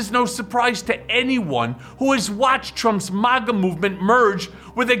will come as no surprise to anyone who has watched Trump's MAGA movement merge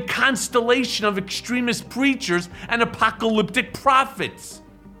with a constellation of extremist preachers and apocalyptic prophets.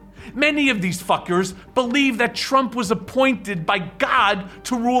 Many of these fuckers believe that Trump was appointed by God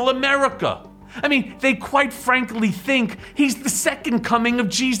to rule America. They quite frankly think he's the second coming of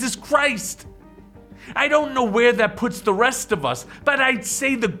Jesus Christ. I don't know where that puts the rest of us, but I'd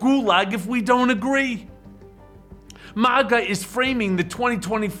say the gulag if we don't agree. MAGA is framing the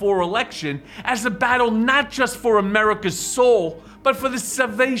 2024 election as a battle not just for America's soul, but for the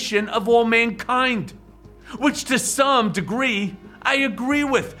salvation of all mankind. Which to some degree, I agree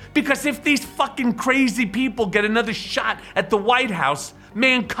with, because if these fucking crazy people get another shot at the White House,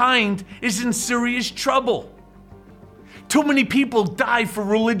 mankind is in serious trouble. Too many people die for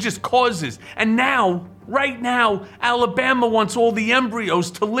religious causes. And now, right now, Alabama wants all the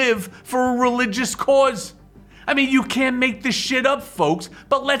embryos to live for a religious cause. I mean, you can't make this shit up, folks,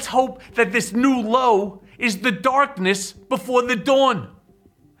 but let's hope that this new low is the darkness before the dawn.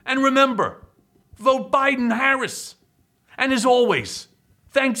 And remember, vote Biden-Harris. And as always,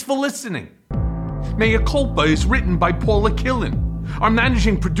 thanks for listening. Mea Culpa is written by Paula Killen. Our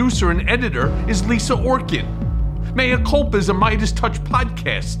managing producer and editor is Lisa Orkin. Mea Culpa is a Midas Touch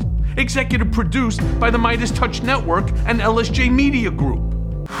podcast, executive produced by the Midas Touch Network and LSJ Media Group.